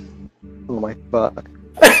sure. Oh my fuck.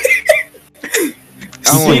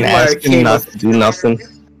 Teagmeyer came not to do nothing.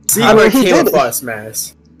 Teagmeyer came up us,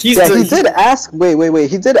 Mass. He did ask. Wait.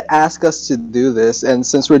 He did ask us to do this, and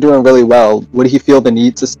since we're doing really well, would he feel the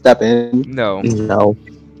need to step in? No. No.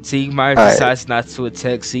 Siegmeyer decides not to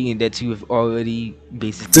attack, seeing that you have already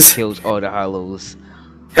basically killed all the hollows.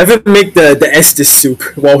 Have him make the Estes soup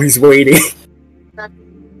while he's waiting.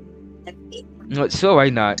 No, sure, why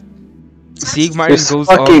not? Siegmeyer goes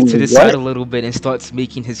off to the side a little bit and starts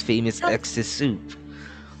making his famous Estes soup.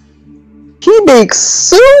 He makes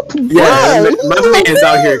soup? Yeah, my man's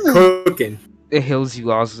out here cooking. It heals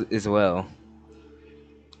you all as well.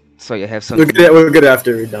 So you have something. We're good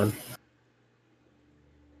after we're done.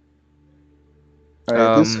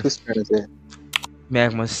 Alright, whose turn is it?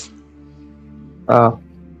 Magma's. How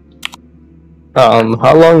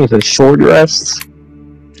long is a short rest?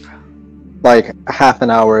 Like half an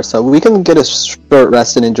hour, so we can get a short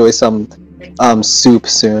rest and enjoy some soup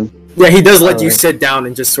soon. Yeah, he does let you sit down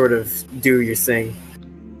and just sort of do your thing.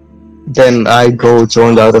 Then I go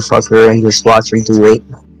join the other fucker and just watch him do it.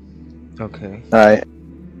 Okay. Alright.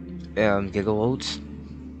 Gigawoats.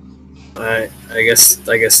 Alright, I guess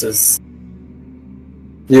this.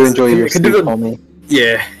 You enjoy your soup, homie.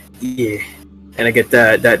 Yeah. And I get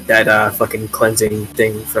that fucking cleansing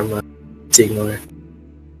thing from Teagmeyer.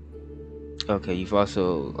 Okay, you've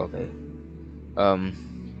also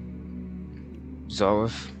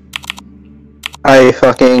Zorf. I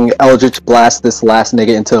fucking Eldritch Blast this last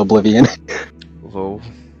nigga into oblivion. Roll.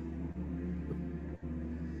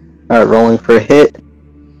 Alright, rolling for a hit.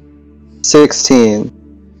 16.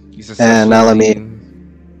 And now let me.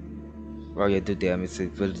 Oh yeah, do damage.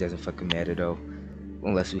 It really doesn't fucking matter though,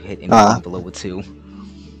 unless you hit anything below a 2.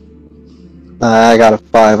 I got a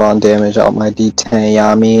 5 on damage out my D10,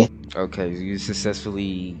 Yami. Okay, you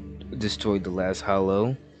successfully destroyed the last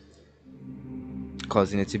hollow,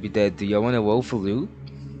 causing it to be dead. Do y'all want to roll for loot?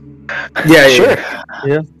 Yeah, sure.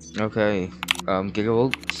 Yeah. Okay.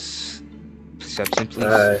 Gigavolts. Perception,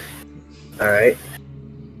 please. Alright.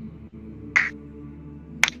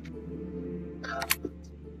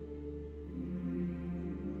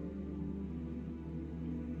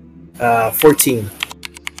 14.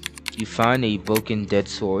 You find a broken dead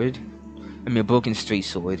sword. A broken straight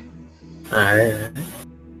sword. Alright.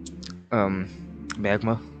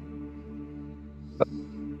 Magma.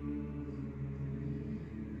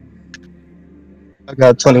 I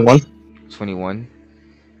got 21. 21.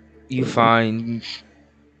 You find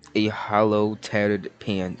a hollow, tattered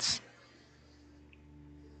pants.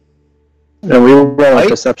 And we roll a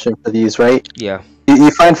perception for these, right? Yeah. You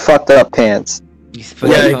find fucked up pants. He's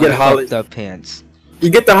Yeah, you get hollow. fucked up pants. You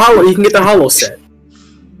get the hollow. You can get the hollow set.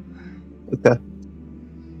 Okay.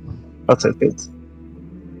 I'll take it.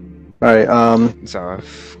 Alright, It's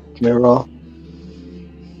off. let me roll.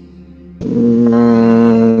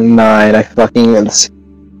 9. I fucking.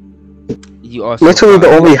 You also Literally the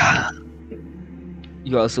only.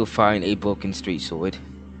 You also find a broken straight sword.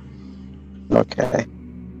 Okay.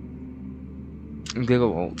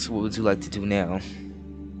 Gigarolt, what would you like to do now?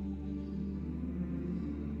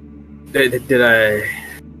 Did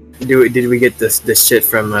we get this shit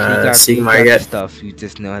from Sigmar you got yet? Stuff. You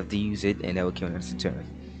just now have to use it, and that will count as a turn.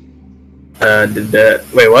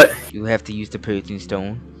 Wait, what? You have to use the Purging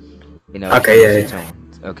Stone. Okay, yeah.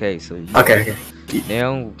 Okay, so you Okay.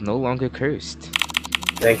 now no longer cursed,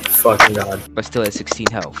 Thank fucking god. but still at 16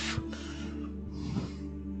 health.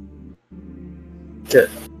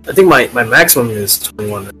 I think my maximum is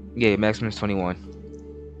 21. Yeah, your maximum is 21.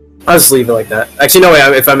 I'll just leave it like that. Actually, no way.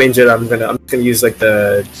 If I'm injured, I'm gonna use like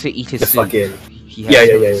the So eat his the soup. fucking. He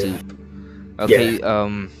Yeah. soup. Okay,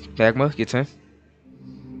 Magma, your turn.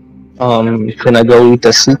 Can I go eat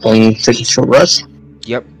the soup and take a short rest?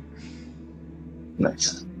 Yep.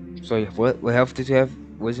 Nice. So what health did you have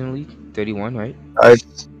originally? 31, right? I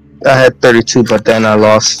had 32, but then I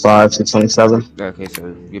lost 5 to 27. Okay,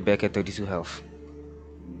 so you're back at 32 health.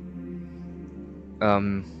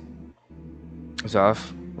 Zoff,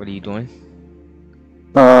 what are you doing?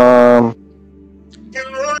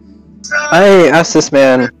 I asked this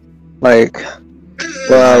man, like,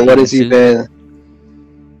 what has he been?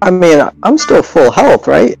 I mean, I'm still full health,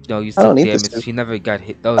 right? No, you I still don't need damaged. this. He never got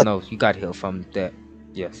hit. Oh no, you got healed from that.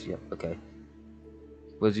 Yes, yeah, okay.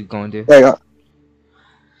 What's you going to do? Like,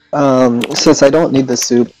 since I don't need the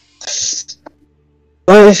soup,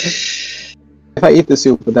 if I eat the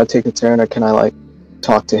soup, would that take a turn, or can I like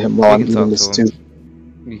talk to him while I'm eating the soup?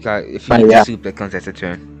 You got if you eat the soup, that counts as a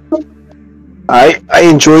turn. I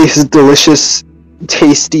enjoy his delicious,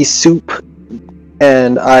 tasty soup,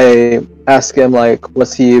 and I ask him like,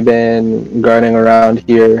 what's he been guarding around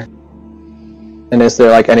here, and is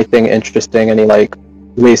there like anything interesting, any like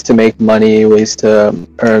ways to make money, ways to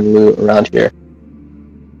earn loot around here?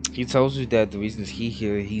 He tells you that the reason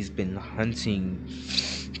he's been hunting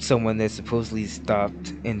someone that supposedly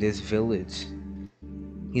stopped in this village.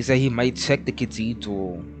 He said he might check the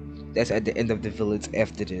cathedral that's at the end of the village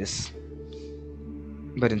after this.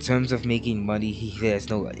 But in terms of making money, he has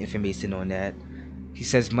no information on that. He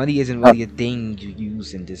says money isn't really a thing you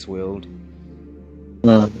use in this world.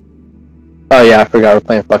 Oh yeah, I forgot we're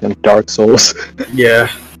playing fucking Dark Souls. Yeah.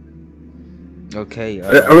 Okay.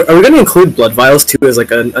 Are we gonna include blood vials too as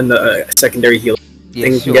like a secondary healing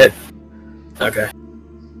thing we can get? Okay.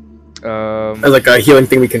 As like a healing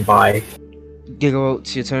thing we can buy. Gigarolt,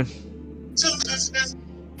 it's your turn.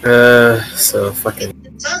 So fucking.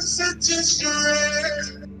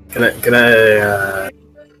 Can I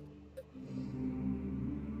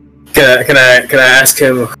ask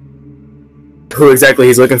him who exactly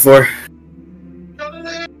he's looking for?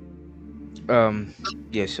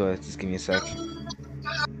 Yeah, sure. Just give me a sec.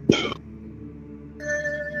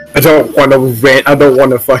 I don't want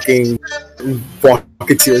to fucking walk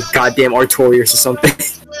into a goddamn Artorias or something.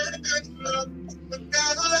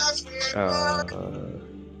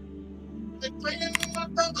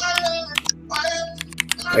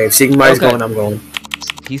 Hey, if Sigmar's going, I'm going.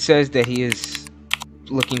 He says that he is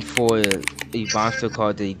looking for a monster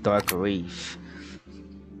called the Dark Wraith.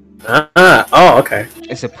 Oh, okay.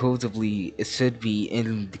 And supposedly, it should be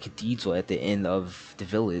in the cathedral at the end of the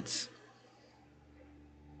village.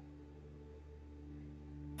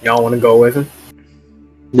 Y'all want to go with him?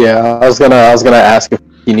 Yeah, I was gonna ask if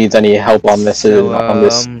he needs any help on this.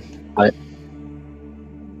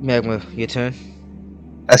 Magma, your turn.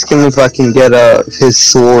 Ask him if I can get his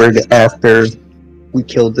sword after we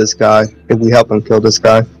killed this guy. If we help him kill this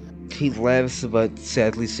guy. He laughs, but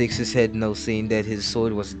sadly shakes his head no, saying that his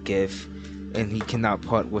sword was a gift, and he cannot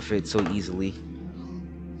part with it so easily.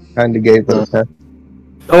 Kinda gave it a test.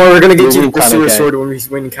 Oh, we're gonna get you the sewer sword when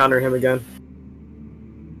we encounter him again.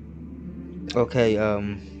 Okay,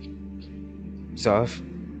 Zoff?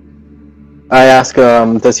 I ask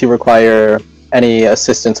does he require any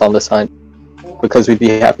assistance on this hunt? Because we'd be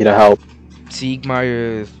happy to help.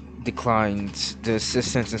 Siegmeyer declines the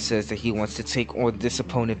assistance and says that he wants to take on this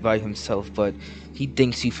opponent by himself, but he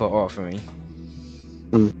thanks you for offering.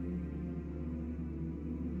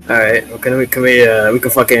 Alright, well, we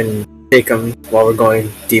can fucking take him while we're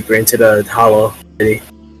going deeper into the hollow city.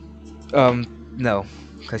 No,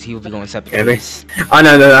 because he will be going separate ways. Oh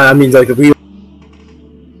no, I mean like if we.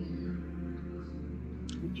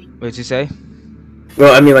 What did you say?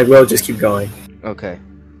 Well, I mean like we'll just keep going. Okay.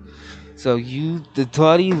 So the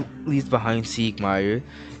party leaves behind Siegmeyer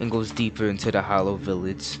and goes deeper into the Hollow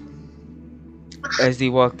Village. As they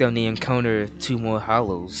walk down, they encounter two more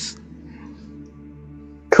Hollows.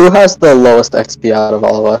 Who has the lowest XP out of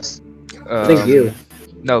all of us? I think you.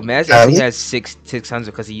 No, Maz Um, actually has 600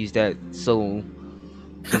 because he used that soul.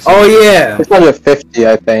 Oh yeah. 650,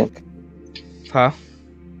 I think. Huh?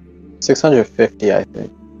 650, I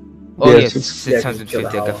think. Oh Yes, yes, it's- Yeah,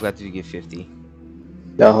 650. kill the I forgot to get 50.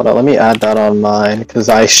 Yeah, hold on. Let me add that on mine because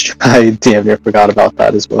I damn near forgot about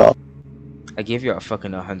that as well. I gave you a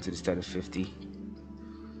fucking 100 instead of 50.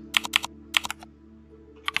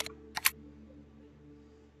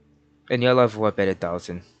 And y'all have what at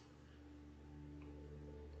 1,000?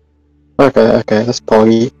 Okay, that's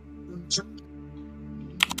poggy.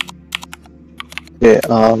 Yeah,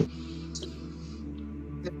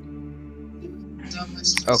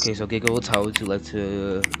 Okay, so Giga will tell to let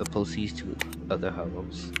to proceed to other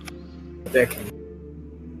Hollows.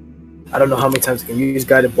 I don't know how many times I can use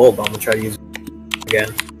guided bolt, but I'm gonna try to use it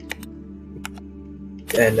again.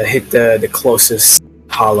 And hit the closest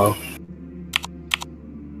hollow.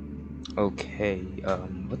 Okay,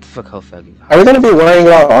 what the fuck health value? are we gonna be worrying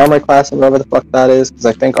about armor class and whatever the fuck that is? Because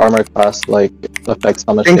I think armor class like affects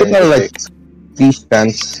how much Think damage about it like takes.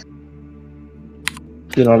 defense.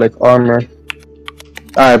 You know, like armor.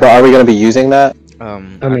 Alright, but are we gonna be using that? I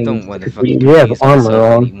mean, don't want to if fucking you have confuse armor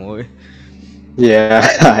myself on. anymore. Yeah,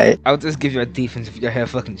 alright. I'll just give you a defense if you have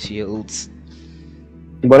fucking shields.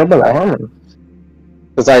 What about armor?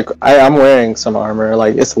 Because I'm wearing some armor,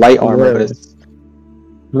 like it's light armor, but it's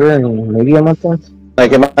Wearing medium weapons?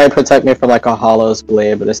 like it might protect me from like a hollow's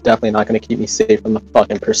blade, but it's definitely not gonna keep me safe from the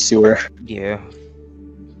fucking pursuer. Yeah.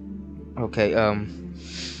 Okay,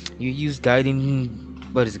 you use guiding,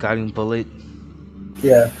 what is guiding bullet?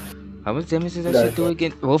 Yeah. How much damage does that Guiding shit do bullet.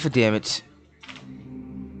 again? Roll for damage.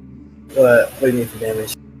 What do you need for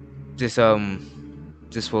damage? Just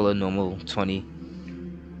roll a normal 20.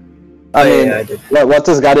 I mean, yeah, I did. what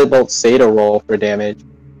does guided bolt say to roll for damage?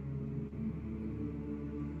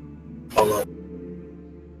 Hold on.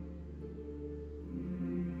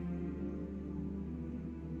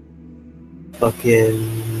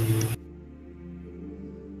 Fucking.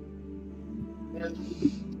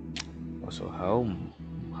 Also, how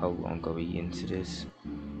long are we into this?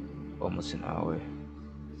 Almost an hour.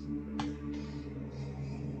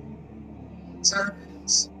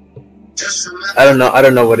 I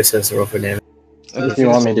don't know what it says to roll for damage. If you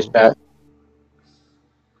want me to chat.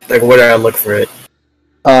 Like, where do I look for it?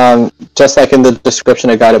 Just like in the description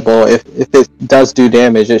of guided bolt, if it does do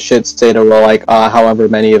damage, it should say to roll like however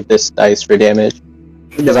many of this dice for damage.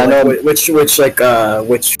 Because I know which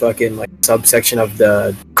fucking like subsection of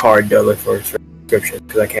the card do I look for description?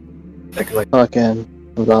 Because I can like.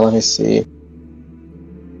 fucking. Hold on, let me see.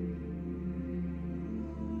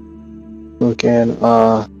 Looking.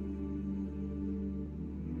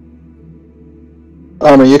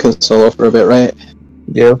 I mean, you can solo for a bit, right?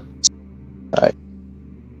 Yeah. Alright.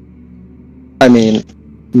 I mean,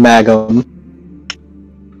 Magum.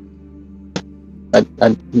 I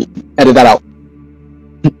edit that out.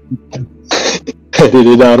 Edit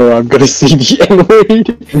it out, or I'm gonna see the N-word.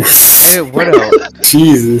 Hey, what else?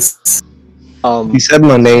 Jesus. He said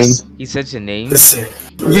my name. You said your name? You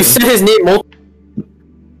said his name multiple.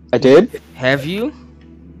 I did? Have you?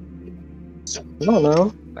 I don't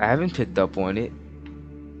know. I haven't picked up on it.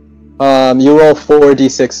 You roll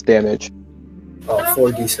 4d6 damage. Oh,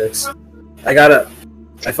 4d6.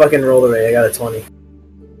 I fucking rolled already. I got a 20.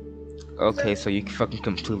 Okay, so you fucking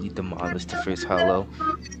completely demolish the first hollow.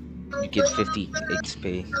 You get 50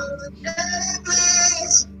 XP.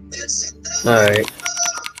 Alright.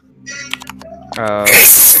 Uh,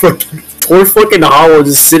 Poor fucking Hollow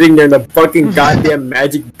just sitting there and the fucking goddamn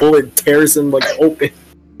magic bullet tears him like open.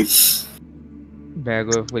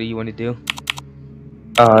 Bagger, what do you want to do?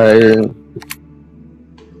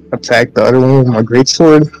 Attack the other one with my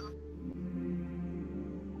greatsword.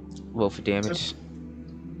 Roll for damage.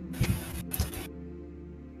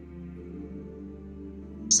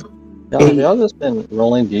 Y'all just been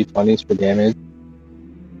rolling d20s for damage.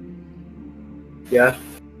 Yeah.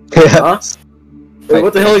 Yeah. Huh? Wait,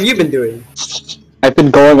 what the hell have you been doing? I've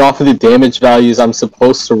been going off of the damage values I'm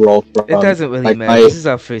supposed to roll from. It doesn't really like, matter. This is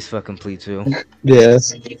our first fucking playthrough.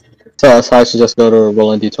 Yes. So I should just go to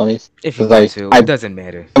rolling d20s? If you Like, want to, it doesn't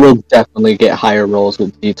matter. I will definitely get higher rolls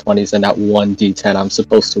with d20s than that one d10 I'm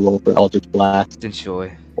supposed to roll for Eldritch Blast.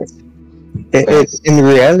 Enjoy. In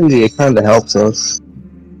reality, it kind of helps us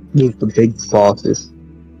with the big bosses.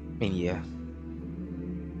 I mean, yeah.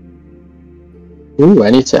 Ooh, I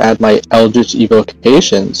need to add my Eldritch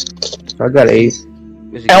Evocations. I got 8.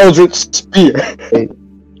 What'd you get? Eldritch Spear. A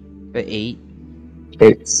 8,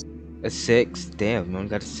 8. a 6. Damn, you only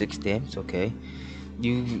got a 6 damage. Okay.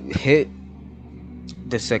 You hit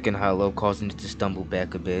the second hollow, causing it to stumble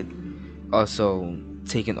back a bit. Also,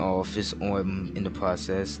 taking off his arm in the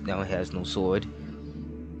process. Now it has no sword.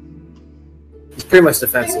 He's pretty much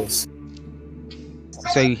defenseless.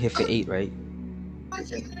 So you hit for 8, right?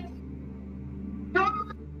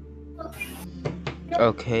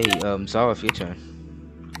 Okay, Zarov, your turn.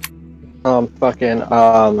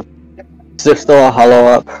 Is there still a hollow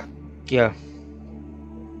up? Yeah.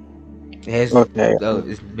 It has. Okay. Oh,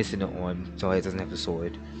 it's missing an arm, so it doesn't have a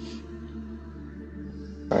sword.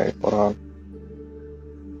 Alright, hold on.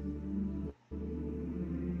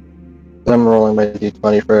 I'm rolling my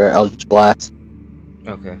d20 for Eldritch Blast.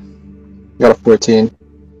 Okay. Got a 14.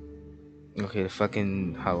 Okay, the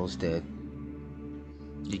fucking hollow's dead.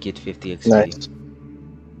 You get 50 XP. Nice.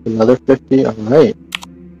 Another 50? Alright.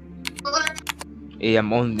 Yeah,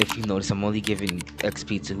 if you notice, I'm only giving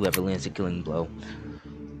XP to whoever lands a killing blow.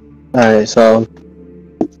 Alright, so...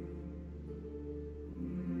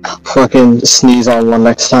 fucking sneeze on one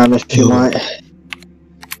next time if you want.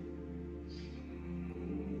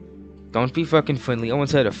 Don't be fucking friendly. I want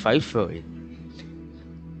to fight for it.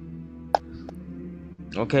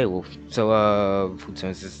 Okay, well, so, who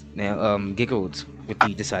turns this now? Giggles, what do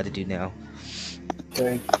you decide to do now?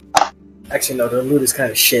 Okay. Actually, no, the loot is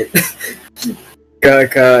kind of shit. Can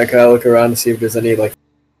I look around and see if there's any, like...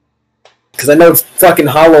 Because I know fucking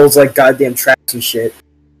hollows, like, goddamn traps and shit.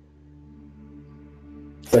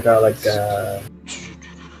 Like,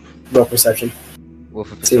 roll perception. Well,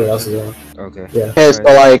 for See what else is on. Okay. Yeah. Okay, so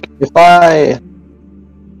like, if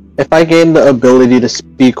I gain the ability to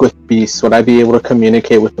speak with beasts, would I be able to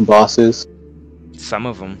communicate with the bosses? Some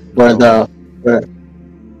of them.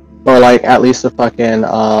 Or like, at least the fucking,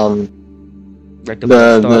 like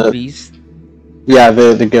the beast? Yeah,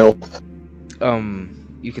 the guild.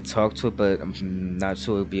 You could talk to it, but I'm not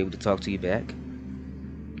sure it'll be able to talk to you back.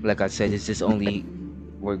 Like I said, it's just only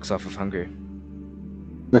works off of hunger.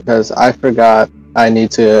 Because I forgot I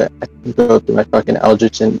need to go through my fucking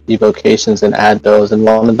Eldritch and evocations and add those, and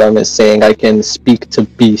one of them is saying I can speak to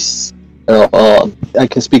beasts. I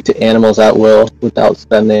can speak to animals at will without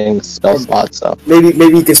spending spell slots. So maybe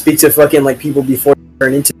you can speak to fucking like people before you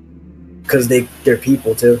turn into, because they're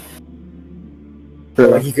people too.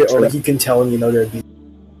 True. Or like you can tell them, you know, they're beasts.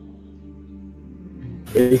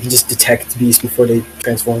 Or you can just detect beasts before they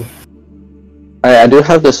transform. I do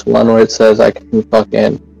have this one where it says I can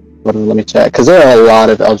fucking... Let me check, because there are a lot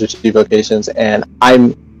of Eldritch evocations, and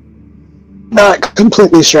I'm not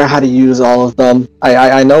completely sure how to use all of them.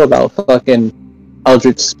 I know about fucking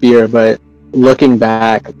Eldritch Spear, but looking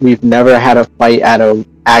back, we've never had a fight at an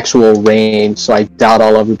actual range, so I doubt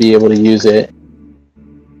I'll ever be able to use it.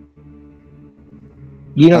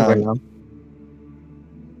 You never know.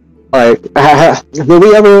 Like, will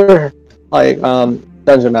we ever, like,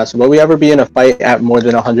 Dungeon Master, will we ever be in a fight at more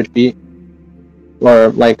than 100 feet? Or,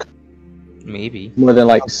 like, maybe more than,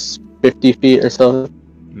 like, 50 feet or so?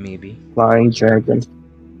 Maybe. Flying dragon.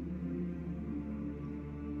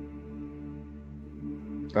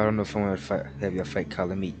 I don't know if I want to have your fight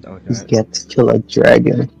Calamite or Just not. get to kill a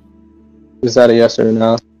dragon. Is that a yes or a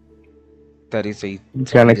no? That is a I'm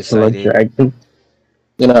trying to kill a dragon.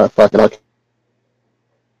 You know, fuck it,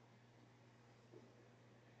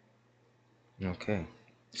 Okay.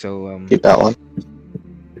 So, keep that one.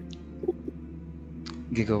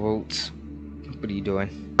 Gigavolts, what are you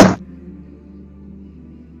doing?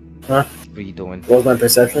 Huh? What are you doing? What was my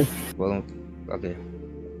perception? Well, okay.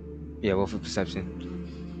 Yeah, roll for perception.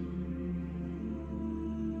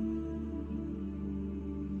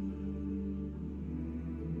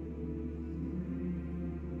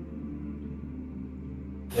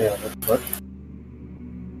 Yeah, what?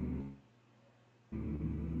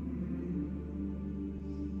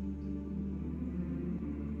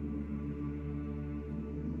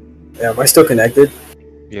 Yeah, am I still connected?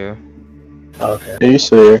 Yeah. Oh, okay. Are you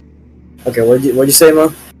sure? Okay, what'd you say,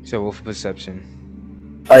 Mo? So roll for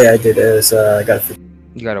perception. Oh yeah, I did. It was, I got a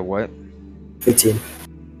You got a what? 15.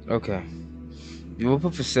 Okay. You roll for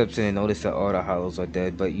perception and notice that all the hollows are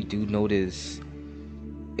dead, but you do notice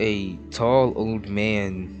a tall old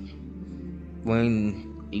man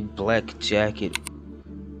wearing a black jacket.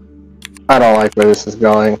 I don't like where this is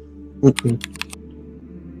going.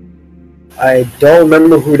 I don't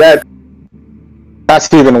remember who that.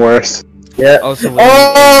 That's even worse. Yeah. Also,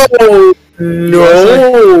 Oh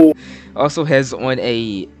no! also has on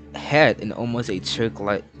a hat and almost a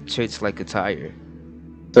church-like attire.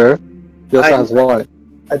 Sir? He also has one.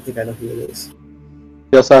 I think I know who it is.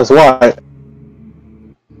 He also has what?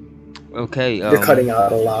 Okay. You're cutting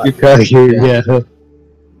out a lot. Yeah.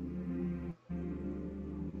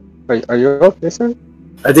 Are you okay, sir?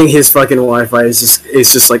 I think his fucking Wi-Fi is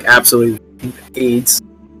just like absolutely AIDS.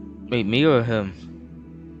 Wait, me or him?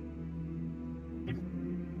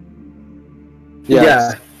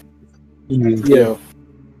 Yes. Yeah.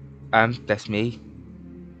 That's me.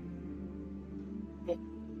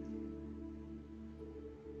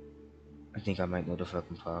 I think I might know the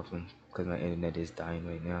fucking problem because my internet is dying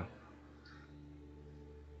right now.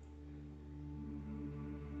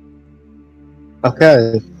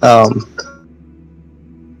 Okay.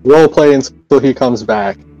 Role play until he comes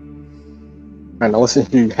back. Alright, now listen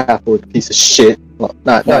to you half-word piece of shit. Well,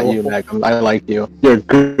 not you, Magnum. I like you. You're a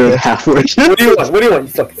good half-word. What do you want? What do you want? You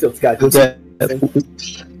fucking filthy guy.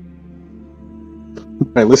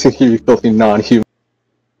 Alright, listen here, you filthy non-human.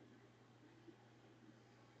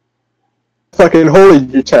 Fucking hole in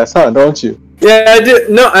your chest, huh? Don't you? Yeah, I did.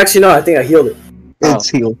 No, actually, no. I think I healed it. It's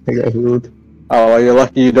healed. I got healed. Oh, well, you're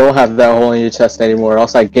lucky you don't have that hole in your chest anymore.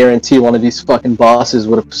 Else I guarantee one of these fucking bosses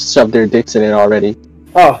would have shoved their dicks in it already.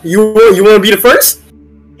 Oh, you want to be the first?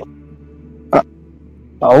 I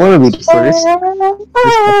want to be the first.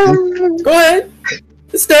 Go ahead.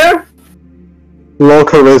 It's there. Low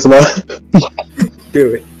charisma.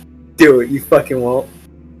 Do it. Do it. You fucking won't.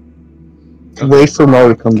 Wait for Mo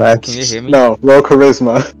to come back. Can you hear me? No, low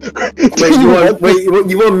charisma. Wait,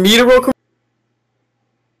 you want me to roll?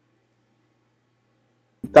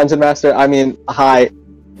 Dungeon Master, I mean, hi.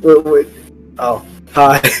 Wait. Oh,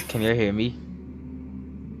 hi. Can you hear me?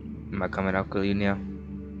 Am I coming out clearly now?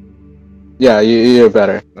 Yeah, you're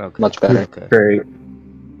better. Okay. Much better. Okay. Great.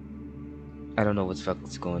 I don't know what's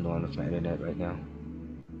going on with my internet right now.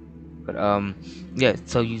 But yeah.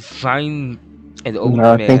 So you find an old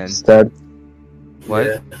No, I man. think it's dead. What?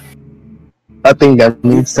 Yeah. I think that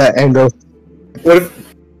needs that angle. What if?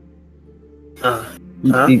 Huh?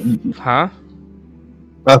 Huh?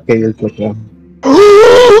 Okay, you're okay.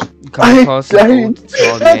 You come across an old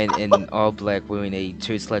tall man in all black wearing a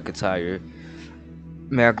church-like attire.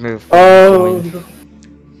 Magna.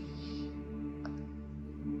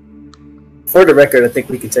 For the record, I think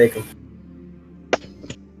we can take him.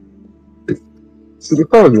 You're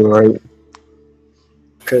probably right.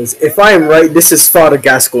 Because if I am right, this is Father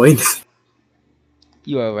Gascoigne.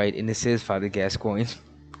 You are right, and this is Father Gascoigne.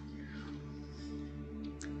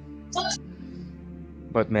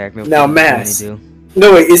 But Magna. Now, what are you going Mass. to do?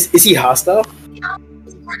 No, wait, is he hostile?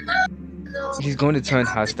 He's going to turn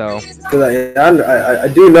hostile. Because I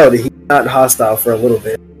do know that he's not hostile for a little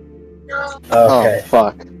bit. Okay. Oh,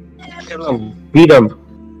 fuck. Beat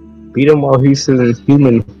him. Beat him while he's in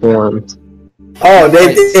human form. Oh,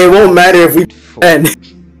 it won't matter if we end.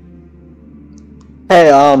 Hey,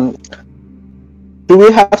 do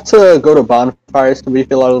we have to go to bonfires to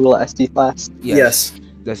refill our little SD flask? Yes.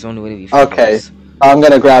 That's the only way to be. Okay. I'm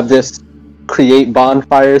gonna grab this create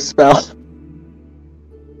bonfire spell.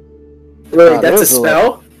 Wait, that's a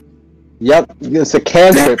spell? Yep, it's a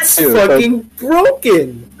cantrip That's too. fucking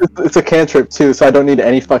broken. It's a cantrip too, so I don't need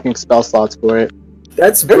any fucking spell slots for it.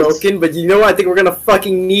 That's broken, but you know what? I think we're gonna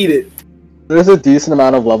fucking need it. There's a decent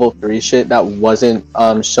amount of level 3 shit that wasn't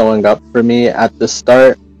showing up for me at the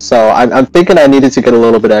start, so I'm thinking I needed to get a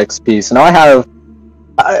little bit of XP. So now I have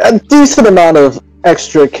a decent amount of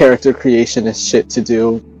extra character creation and shit to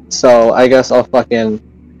do. So I guess I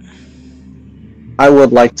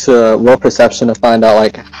would like to roll perception to find out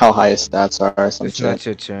like how high his stats are or some It's shit. not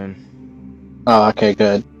your turn. Oh, okay,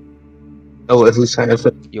 good. Oh, whose turn is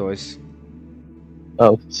it? Yours.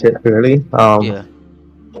 Oh, shit, really? Yeah.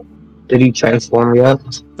 Did he transform yet?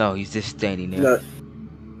 No, he's just standing there. No.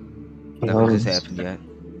 Nothing has happened yet.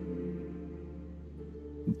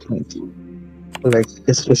 Like,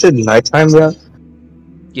 is it nighttime yet?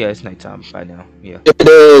 Yeah, it's nighttime by now. Yeah. If it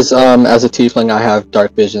is, as a tiefling, I have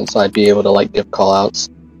dark vision, so I'd be able to like give callouts.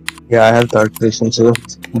 Yeah, I have dark vision too.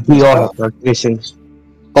 We all have dark vision.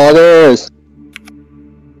 Others.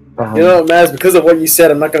 You know, Maz, because of what you said,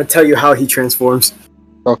 I'm not gonna tell you how he transforms.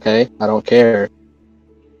 Okay, I don't care.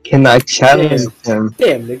 Can I challenge him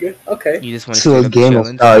Damn, nigga. Okay. You just want to a game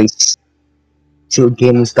of dice? To a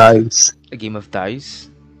game of dice. A game of dice.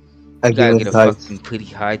 A You gotta game get of a dice. fucking pretty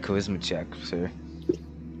high charisma check, sir.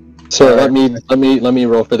 So let me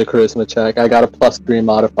roll for the charisma check. I got a +3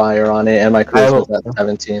 modifier on it, and my charisma's at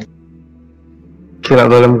 17. Can I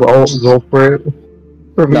let him go for it?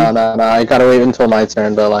 For me? No. I gotta wait until my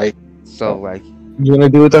turn, but like. So like. You wanna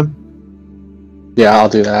do it then? Yeah, I'll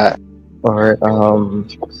do that. Alright,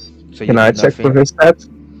 So can I check for his stats?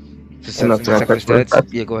 Check for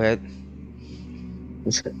stats? Yeah, go ahead.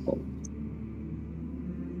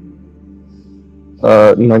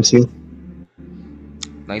 19.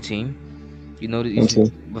 19. You know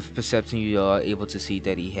that with perception, you are able to see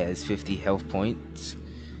that he has 50 health points.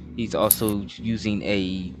 He's also using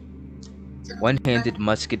a one-handed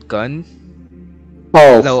musket gun.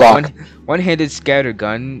 Oh No, fuck. one-handed scatter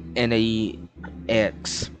gun and a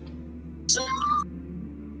axe.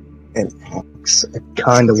 An axe. I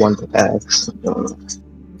kinda want the axe.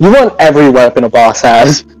 You want every weapon a boss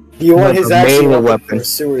has. You want his actual weapon. for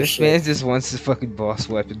sewer This shit. man just wants his fucking boss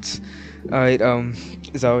weapons. Alright,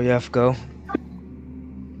 is that where you have to go?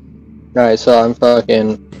 Alright, so I'm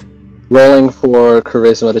fucking rolling for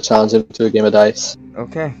charisma to challenge him to a game of dice.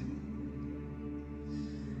 Okay.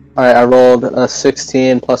 Alright, I rolled a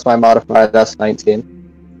 16 plus my modifier, that's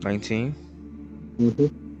 19. 19. Mm-hmm.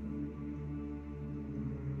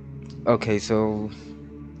 Okay, so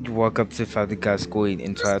you walk up to Father Gascoigne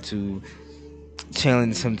and try to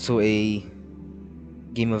challenge him to a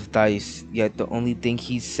game of dice. Yet the only thing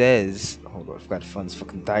he says, hold on, I forgot to find his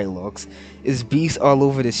fucking dialogues, is beasts all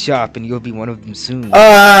over the shop, and you'll be one of them soon.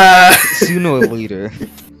 Sooner or later.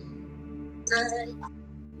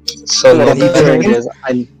 So What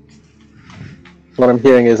I'm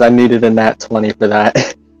hearing is I needed a nat 20 for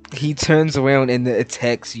that. He turns around and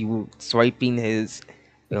attacks you, swiping his.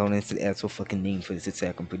 Well, that's the actual fucking name for this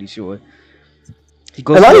attack, I'm pretty sure. He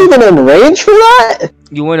goes. Am I even in range for that?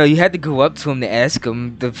 You wanna? You had to go up to him to ask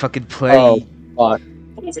him to fucking play. Oh, fuck.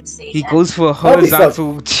 He goes for a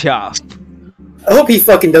horizontal chop. I hope he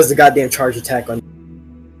fucking does the goddamn charge attack on.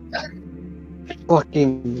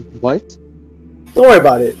 Fucking what? Don't worry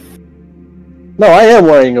about it. No, I am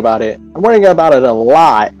worrying about it. I'm worrying about it a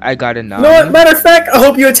lot. I got a 9. You know what? Matter of fact, I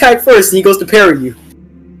hope you attack first and he goes to parry you.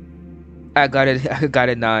 I got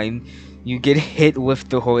a 9. You get hit with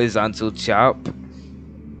the horizontal chop.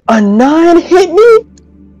 A 9 hit me?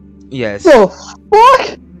 Yes. The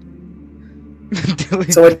fuck?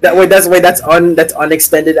 So that's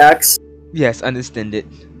unextended axe. Yes, understand it.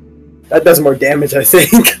 That does more damage, I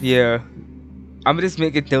think. Yeah. I'm gonna just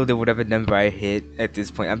make it till to whatever number I hit at this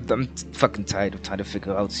point. I'm fucking tired of trying to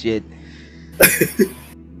figure out shit.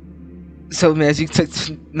 So man, you took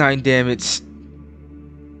 9 damage.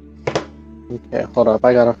 Okay, hold up.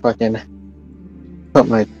 I gotta fucking put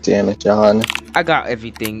my damage on. I got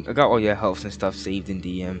everything. I got all your health and stuff saved in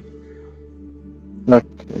DM.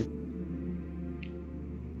 Okay.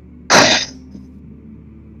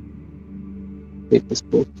 Hate this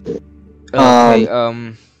bullshit. Okay,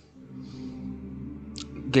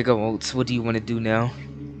 Gigavolts, what do you want to do now?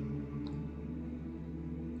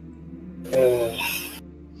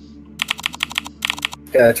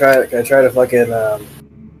 Can I try to fucking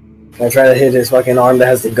can I try to hit his fucking arm that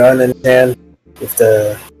has the gun in his hand with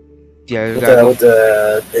the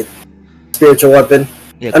spiritual weapon?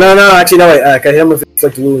 Yeah. No, actually no wait. Can I hit him with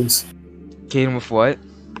inflict wounds? Hit him with what?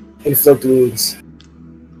 Inflict wounds.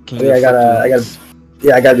 Can I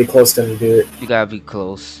gotta be close to him to do it. You gotta be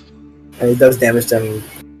close. And he does damage to him.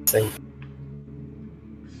 Thing.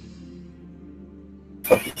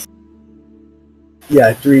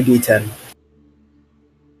 Yeah, 3d10.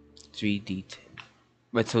 3d10.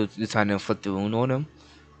 Wait, so you're trying to inflict the wound on him?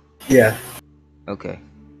 Yeah. Okay.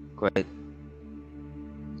 Go ahead.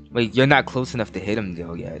 Wait, you're not close enough to hit him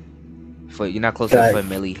though yet. You're not close enough for a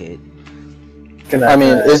melee hit. I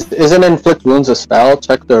mean, isn't inflict wounds a spell?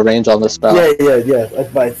 Check the range on the spell. Yeah.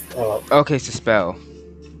 That's by. Okay, it's a spell.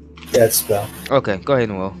 Yeah, it's a spell. Okay, go ahead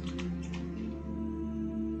and roll.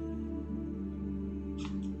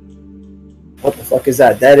 What the fuck is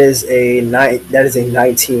that? That is a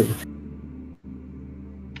 19.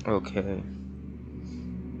 Okay.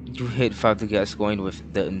 You hit Father Gascoigne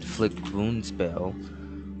with the inflict wound spell.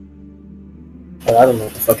 Oh, I don't know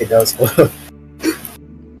what the fuck it does.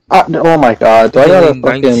 Oh my god, do I gotta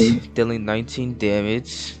fucking... Dealing 19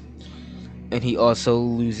 damage. And he also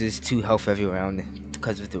loses 2 health every round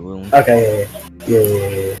because of the wound. Okay,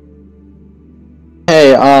 yeah.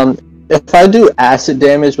 Hey, if I do acid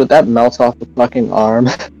damage, would that melt off the fucking arm?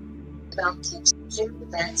 I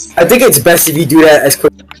think it's best if you do that as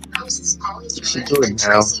quick. You should do it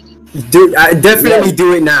now. Dude, I definitely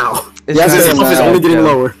do it now. Yes, his health is only getting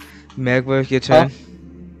lower. Magma, your turn.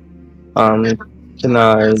 Can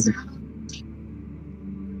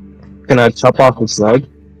I chop off his leg?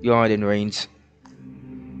 You aren't in range.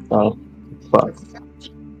 Oh, fuck.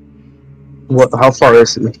 What? How far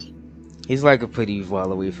is he? He's like a pretty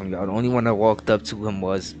while away from y'all. The only one that walked up to him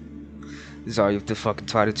was sorry if to fucking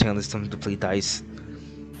try to challenge him to play dice.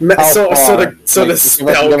 So the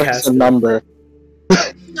spell give us a number.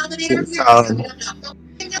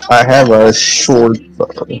 I have a short.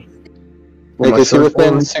 Like, is he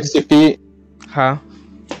within 60 feet? Huh?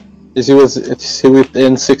 Is he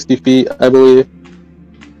within 60 feet, I believe?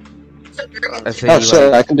 I say Oh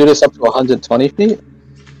shit, I can do this up to 120 feet?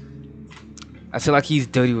 I feel like he's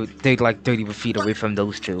 30 feet away from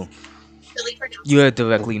those two. You are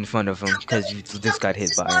directly in front of him because you just got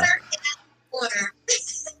hit by him.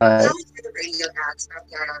 Alright.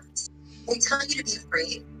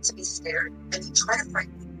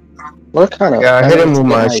 What kind of... Yeah, I hit him with get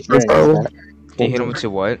my hearing short bow. is that? You hit him with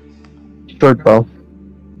your what? Short bow.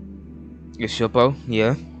 Your short bow?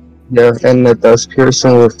 Yeah. Yeah, and it does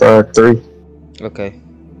piercing with 3. Okay.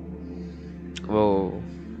 Whoa.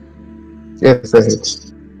 If it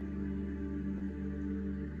hits.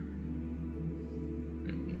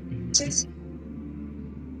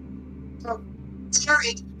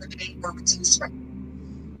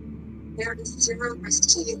 There is 0 risk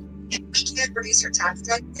to you. If we can't reduce your tax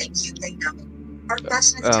debt, thank you, thank God. Our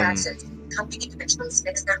question is taxes. Company individuals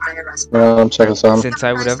fix their IRS. Check this out. Since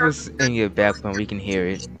whatever's in your background, we can hear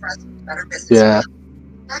it. Yeah.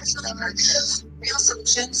 Actually, real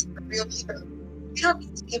solutions for real people. You don't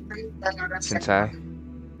need to be afraid that our Since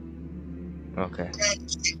okay.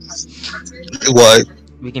 What?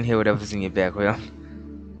 We can hear whatever's in your background.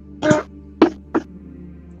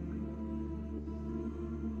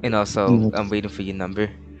 And also, I'm waiting for your number.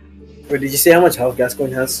 Wait, did you say how much health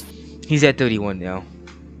Gascoigne has? He's at 31 now.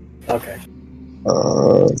 Okay.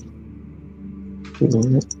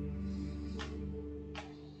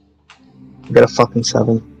 Got a fucking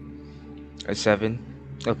 7. A 7.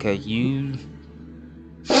 Okay, you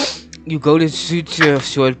go to shoot your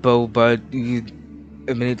short bow, but you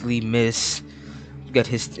immediately miss. Got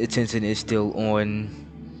his attention is still on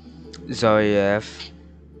Zaryav.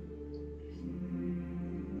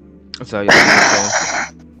 Zaryav.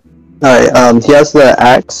 Alright, he has the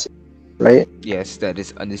axe, right? Yes, that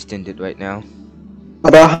is undistended right now.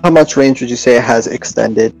 About how much range would you say it has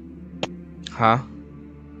extended? Huh?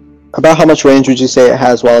 About how much range would you say it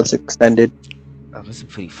has while it's extended? It's a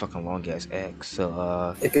pretty fucking long ass axe.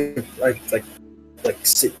 So It could like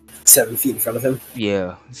 7 feet in front of him.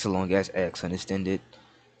 yeah, it's a long ass axe, undistended.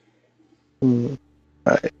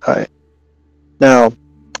 Alright. Now,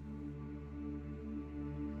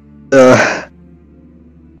 the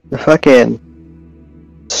fucking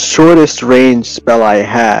shortest range spell I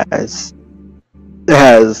has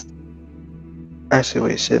actually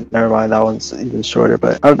wait shit, never mind, that one's even shorter,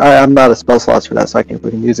 but I'm not a spell slot for that, so I can't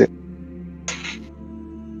fucking use it.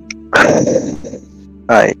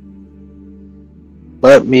 Alright.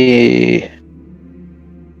 Let me...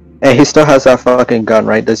 And he still has that fucking gun,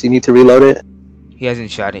 right? Does he need to reload it? He hasn't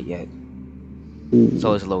shot it yet,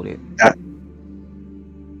 so it's loaded.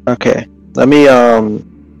 Okay. Let me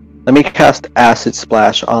cast Acid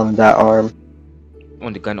Splash on that arm.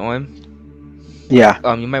 On the gun arm? Yeah.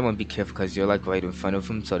 You might want to be careful because you're like right in front of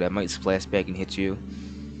him, so that might splash back and hit you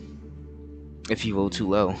if you roll too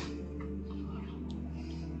low.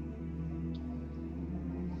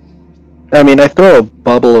 I mean, I throw a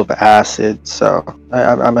bubble of acid, so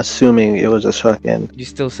I'm assuming it was just fucking... You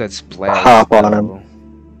still said splash. Hop on him.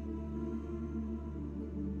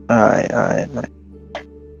 Alright.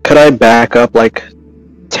 Could I back up like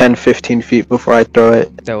 10-15 feet before I throw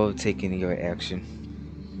it? That will take any of your action.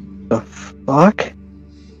 The fuck?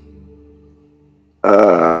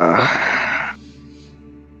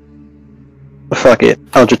 Fuck it.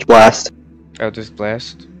 Eldritch Blast. Eldritch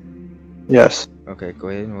Blast? Yes. Okay, go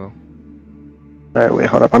ahead and roll. Alright, wait,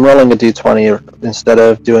 hold up. I'm rolling a d20 instead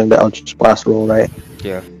of doing the Eldritch Blast roll, right?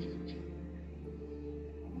 Yeah.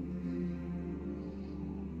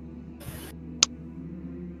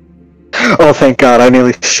 Oh, thank God. I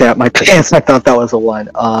nearly shat my pants. I thought that was a 1.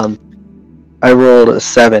 I rolled a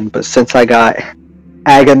 7, but since I got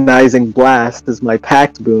Agonizing Blast as my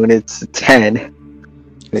pact boon, it's a 10.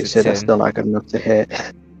 Wait, shit, that's still not good enough to hit.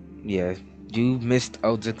 Yeah, you missed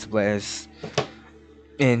Eldritch Blast,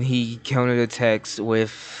 and he counterattacks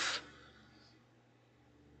with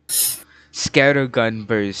Scattergun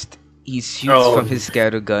Burst. He shoots from his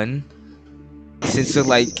Scattergun. Since you're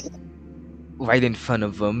like right in front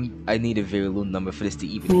of him, I need a very low number for this to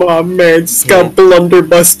even. My man just got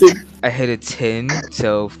blunderbusted. I hit a 10,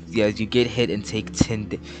 so yeah, you get hit and take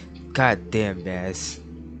 10. God damn, Bass.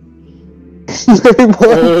 Wait.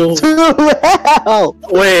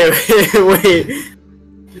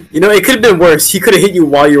 You know, it could have been worse. He could have hit you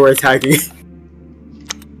while you were attacking.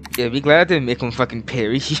 Yeah, be glad I didn't make him fucking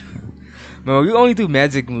parry you. No, you only do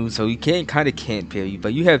magic moves, so you can't parry,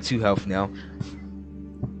 but you have 2 health now.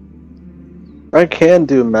 I can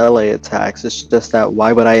do melee attacks, it's just that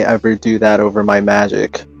why would I ever do that over my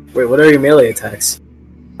magic? Wait, what are your melee attacks?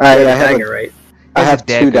 I have a dagger, right? I have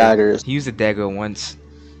 2 daggers. He used a dagger once.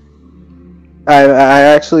 I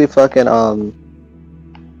actually fucking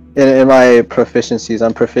in my proficiencies,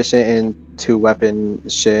 I'm proficient in 2-weapon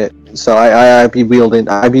shit. So I be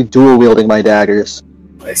dual wielding my daggers.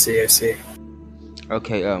 I see.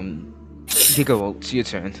 Okay, Giga, it's your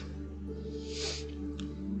turn.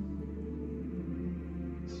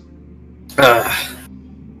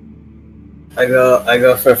 I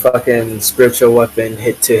go for fucking spiritual weapon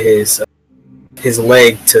hit to his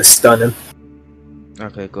leg to stun him.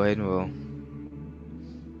 Okay, go ahead and roll.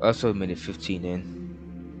 Also, a minute 15 in.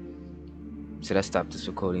 Should I stop this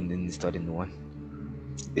recording then start a new one?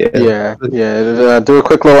 Yeah. Do a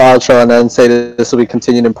quick little outro and then say that this will be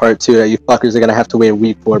continued in part 2 that you fuckers are gonna have to wait a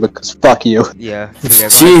week for because fuck you. Yeah. So yeah,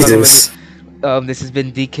 Jesus. This has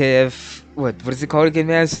been DKF. What is it called again,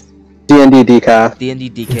 Maz? DnD Decaf.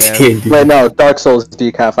 DnD Decaf. Wait, no, Dark Souls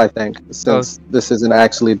Decaf, I think. Since this isn't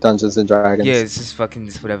actually Dungeons and Dragons. Yeah, it's just fucking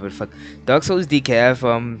just whatever the fuck. Dark Souls Decaf.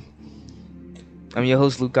 I'm your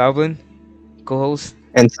host, Luke Goblin. Co-host.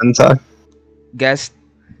 And Sensei. Guest.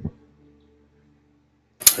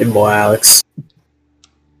 Hey, boy, Alex.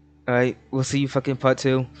 Alright, we'll see you fucking part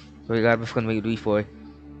 2. We gotta fucking make it for.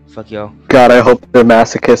 Fuck y'all. God, I hope they're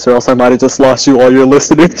masochists or else I might have just lost you all your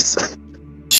listeners.